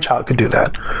 my grandchild could do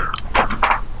that.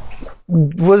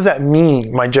 What does that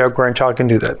mean? My grandchild can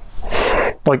do that.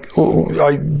 Like,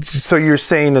 so you're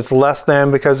saying it's less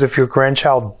than because if your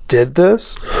grandchild did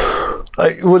this?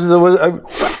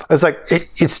 It's like,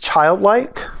 it's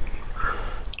childlike?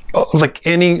 Like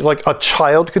a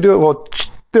child could do it? Well,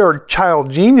 there are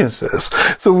child geniuses.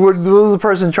 So what the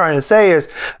person trying to say is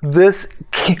this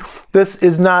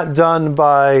is not done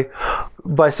by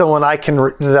someone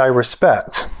that I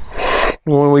respect.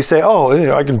 When we say,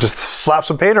 oh, I can just slap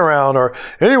some paint around, or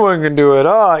anyone can do it,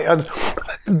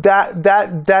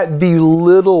 that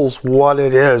belittles what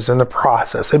it is in the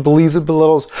process. It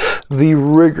belittles the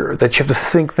rigor that you have to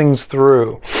think things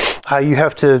through, how you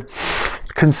have to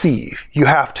conceive. You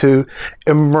have to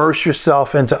immerse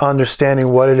yourself into understanding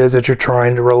what it is that you're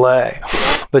trying to relay.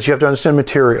 That you have to understand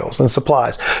materials and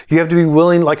supplies. You have to be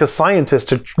willing, like a scientist,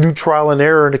 to do trial and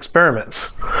error and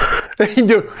experiments.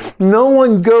 No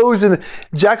one goes and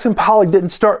Jackson Pollock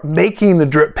didn't start making the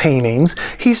drip paintings.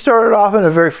 He started off in a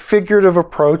very figurative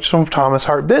approach from Thomas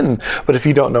Hart Benton. But if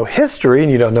you don't know history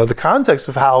and you don't know the context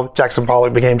of how Jackson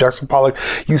Pollock became Jackson Pollock,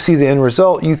 you see the end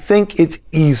result, you think it's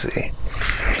easy.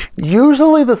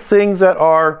 Usually the things that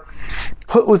are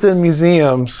put within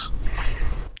museums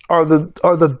are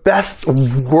the best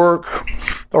work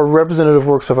or representative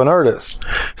works of an artist.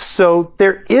 So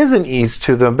there is an ease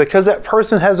to them because that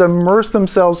person has immersed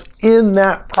themselves in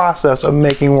that process of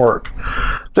making work.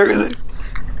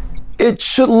 It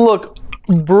should look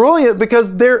brilliant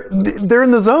because they're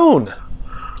in the zone.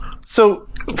 So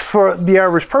for the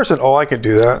average person, oh, I can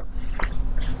do that.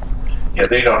 Yeah,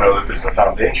 they don't know that there's a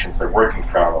foundation they're working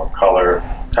from, or color,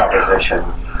 composition.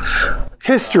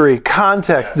 History,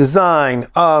 context, design,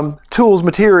 tools,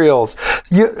 materials.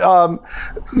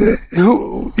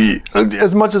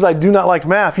 As much as I do not like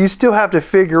math, you still have to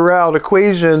figure out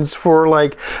equations for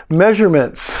like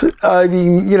measurements. I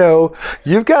mean,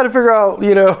 you've got to figure out,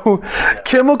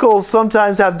 chemicals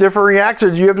sometimes have different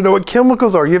reactions. You have to know what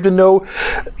chemicals are. You have to know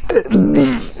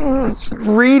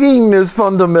reading is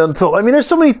fundamental. I mean, there's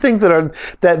so many things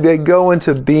that they go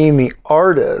into being the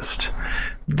artist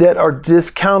that are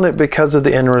discounted because of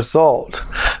the end result.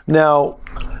 Now,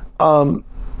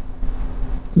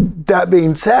 that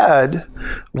being said,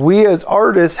 we as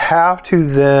artists have to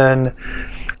then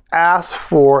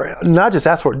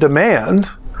demand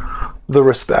the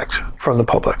respect from the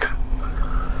public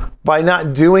by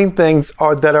not doing things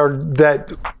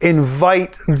that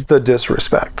invite the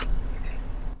disrespect.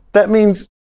 That means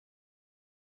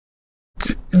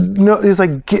it's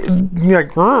like,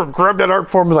 grab that art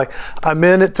form, like I'm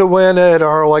in it to win it,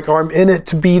 or I'm in it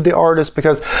to be the artist,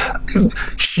 because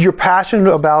you're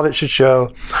passionate about it should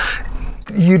show.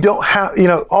 You don't have,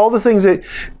 all the things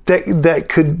that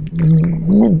could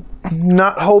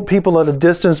not hold people at a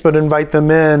distance, but invite them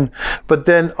in, but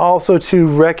then also to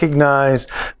recognize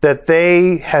that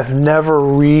they have never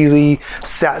really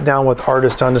sat down with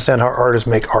artists to understand how artists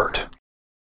make art.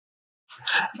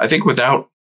 I think without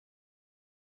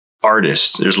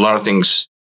artists, there's a lot of things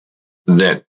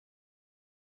that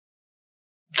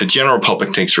the general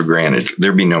public takes for granted.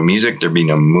 There'd be no music, there'd be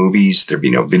no movies, there'd be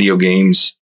no video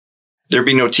games, there'd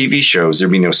be no TV shows,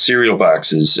 there'd be no cereal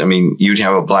boxes. I mean, you'd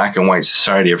have a black and white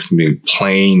society, everything would be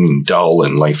plain and dull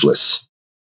and lifeless.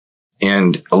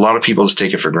 And a lot of people just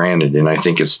take it for granted, and I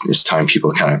think it's time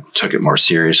people kind of took it more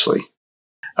seriously.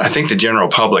 I think the general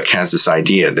public has this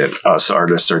idea that us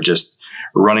artists are just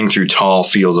running through tall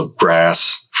fields of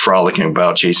grass, frolicking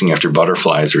about, chasing after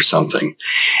butterflies or something.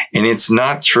 And it's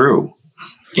not true.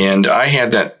 And I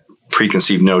had that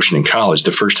preconceived notion in college.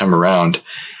 The first time around,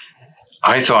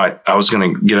 I thought I was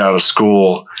going to get out of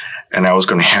school and I was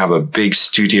going to have a big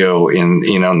studio in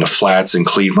the flats in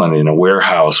Cleveland in a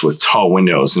warehouse with tall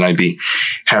windows. And I'd be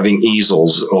having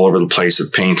easels all over the place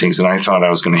with paintings. And I thought I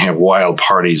was going to have wild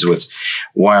parties with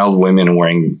wild women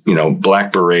wearing,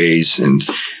 black berets and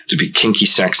to be kinky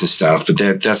sex and stuff.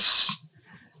 But that's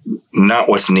not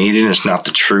what's needed. It's not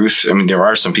the truth. I mean, there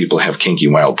are some people who have kinky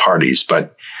wild parties,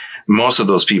 but most of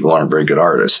those people aren't very good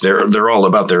artists. They're all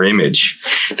about their image,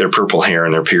 their purple hair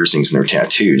and their piercings and their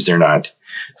tattoos. They're not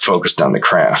focused on the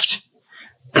craft.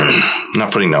 I'm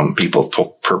not putting down people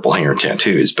with purple hair and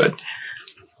tattoos, but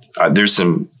there's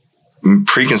some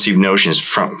preconceived notions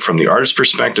from the artist's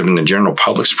perspective and the general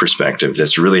public's perspective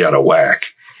that's really out of whack.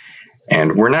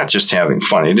 And we're not just having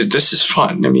fun. This is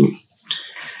fun. I mean,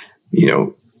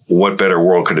 what better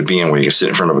world could it be in where you can sit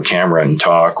in front of a camera and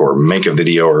talk or make a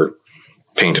video or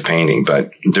paint a painting?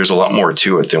 But there's a lot more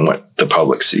to it than what the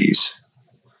public sees.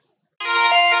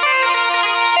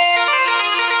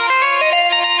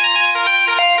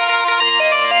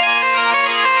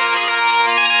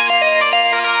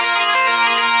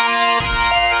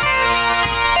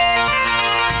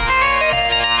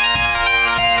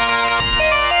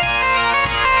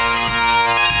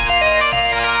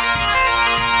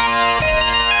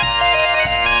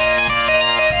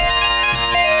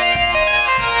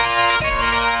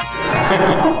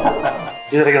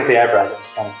 Do that again with the eyebrows. That was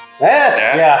funny. Yes,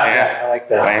 yeah. I like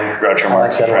that. I am Groucho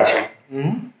Marx impression.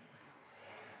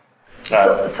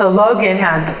 So Logan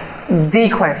had the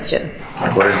question.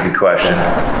 What is the question?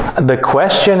 The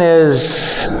question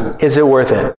is it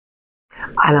worth it?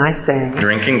 And I say,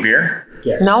 drinking beer?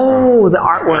 Yes. No, the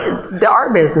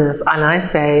art business. And I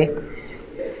say,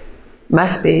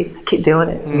 must be. Keep doing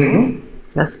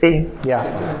it. Must be.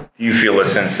 Yeah. Do you feel a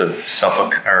sense of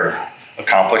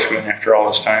accomplishment after all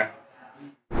this time?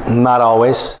 Not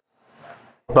always,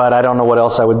 but I don't know what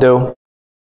else I would do.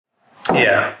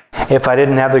 Yeah. If I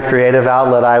didn't have the creative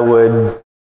outlet, I would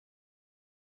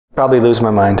probably lose my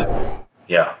mind.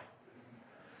 Yeah.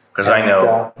 Because I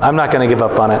know. I'm not going to give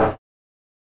up on it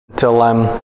until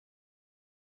I'm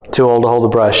too old to hold a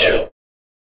brush.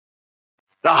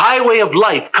 The highway of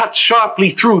life cuts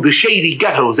sharply through the shady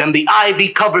ghettos and the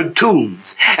ivy-covered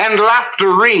tombs, and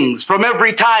laughter rings from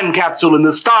every time capsule in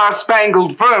the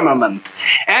star-spangled firmament.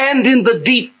 And in the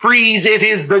deep freeze, it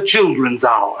is the children's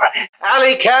hour.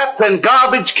 Alley cats and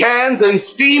garbage cans and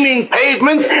steaming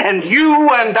pavements and you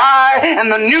and I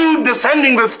and the nude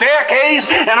descending the staircase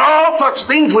and all such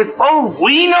things with souls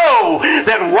we know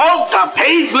that Walter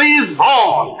Paisley is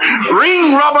born.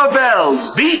 Ring rubber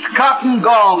bells, beat cotton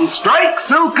gongs, strike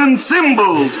silken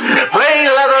cymbals, play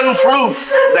leathern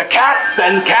flutes, the cats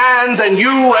and cans and you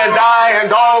and I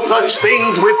and all such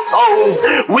things with souls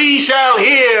we shall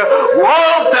hear.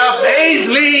 Walter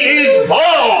Paisley is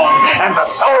born, and the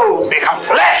souls become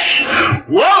flesh.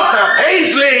 Walter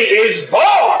Paisley is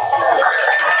born.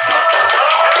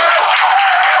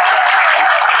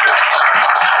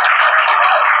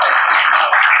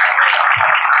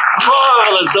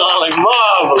 Marvelous, darling,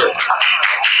 marvelous.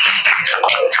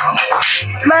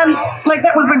 Man, like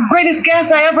that was the greatest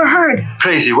gas I ever heard.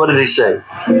 Crazy, what did he say?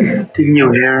 Didn't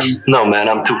you hear him? No, man,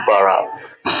 I'm too far out.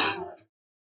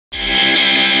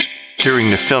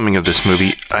 During the filming of this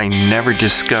movie, I never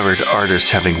discovered artists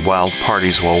having wild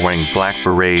parties while wearing black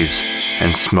berets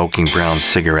and smoking brown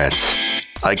cigarettes.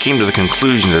 I came to the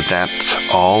conclusion that that's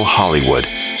all Hollywood.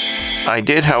 I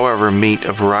did, however, meet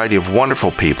a variety of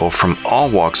wonderful people from all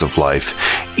walks of life,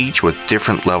 each with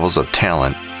different levels of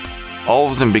talent, all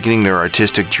of them beginning their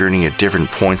artistic journey at different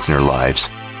points in their lives.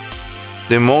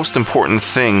 The most important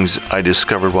things I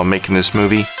discovered while making this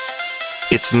movie: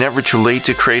 it's never too late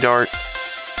to create art.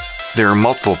 There are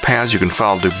multiple paths you can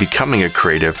follow to becoming a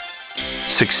creative.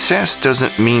 Success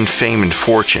doesn't mean fame and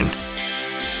fortune.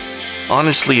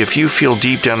 Honestly, if you feel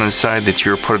deep down inside that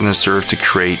you're put on this earth to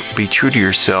create, be true to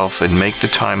yourself and make the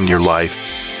time in your life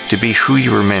to be who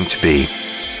you were meant to be.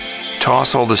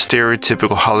 Toss all the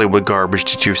stereotypical Hollywood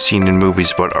garbage that you've seen in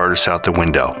movies about artists out the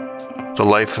window. The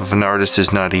life of an artist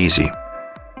is not easy.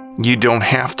 You don't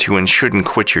have to and shouldn't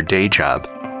quit your day job.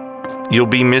 You'll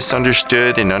be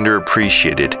misunderstood and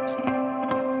underappreciated.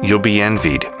 You'll be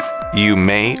envied. You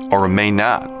may or may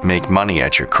not make money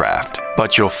at your craft,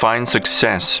 but you'll find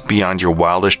success beyond your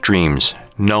wildest dreams,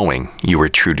 knowing you are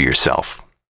true to yourself.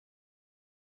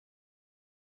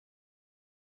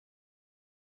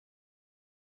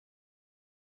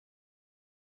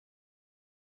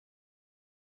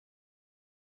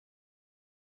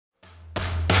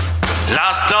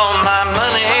 Lost all my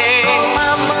money,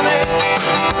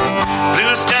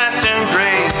 blue skies turned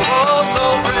gray, oh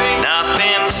so gray,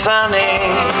 nothing sunny,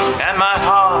 and my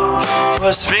heart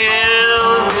was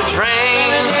filled with rain.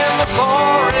 In the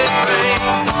pouring rain,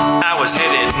 I was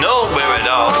headed nowhere at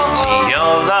all till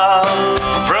your love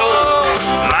broke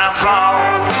my fall.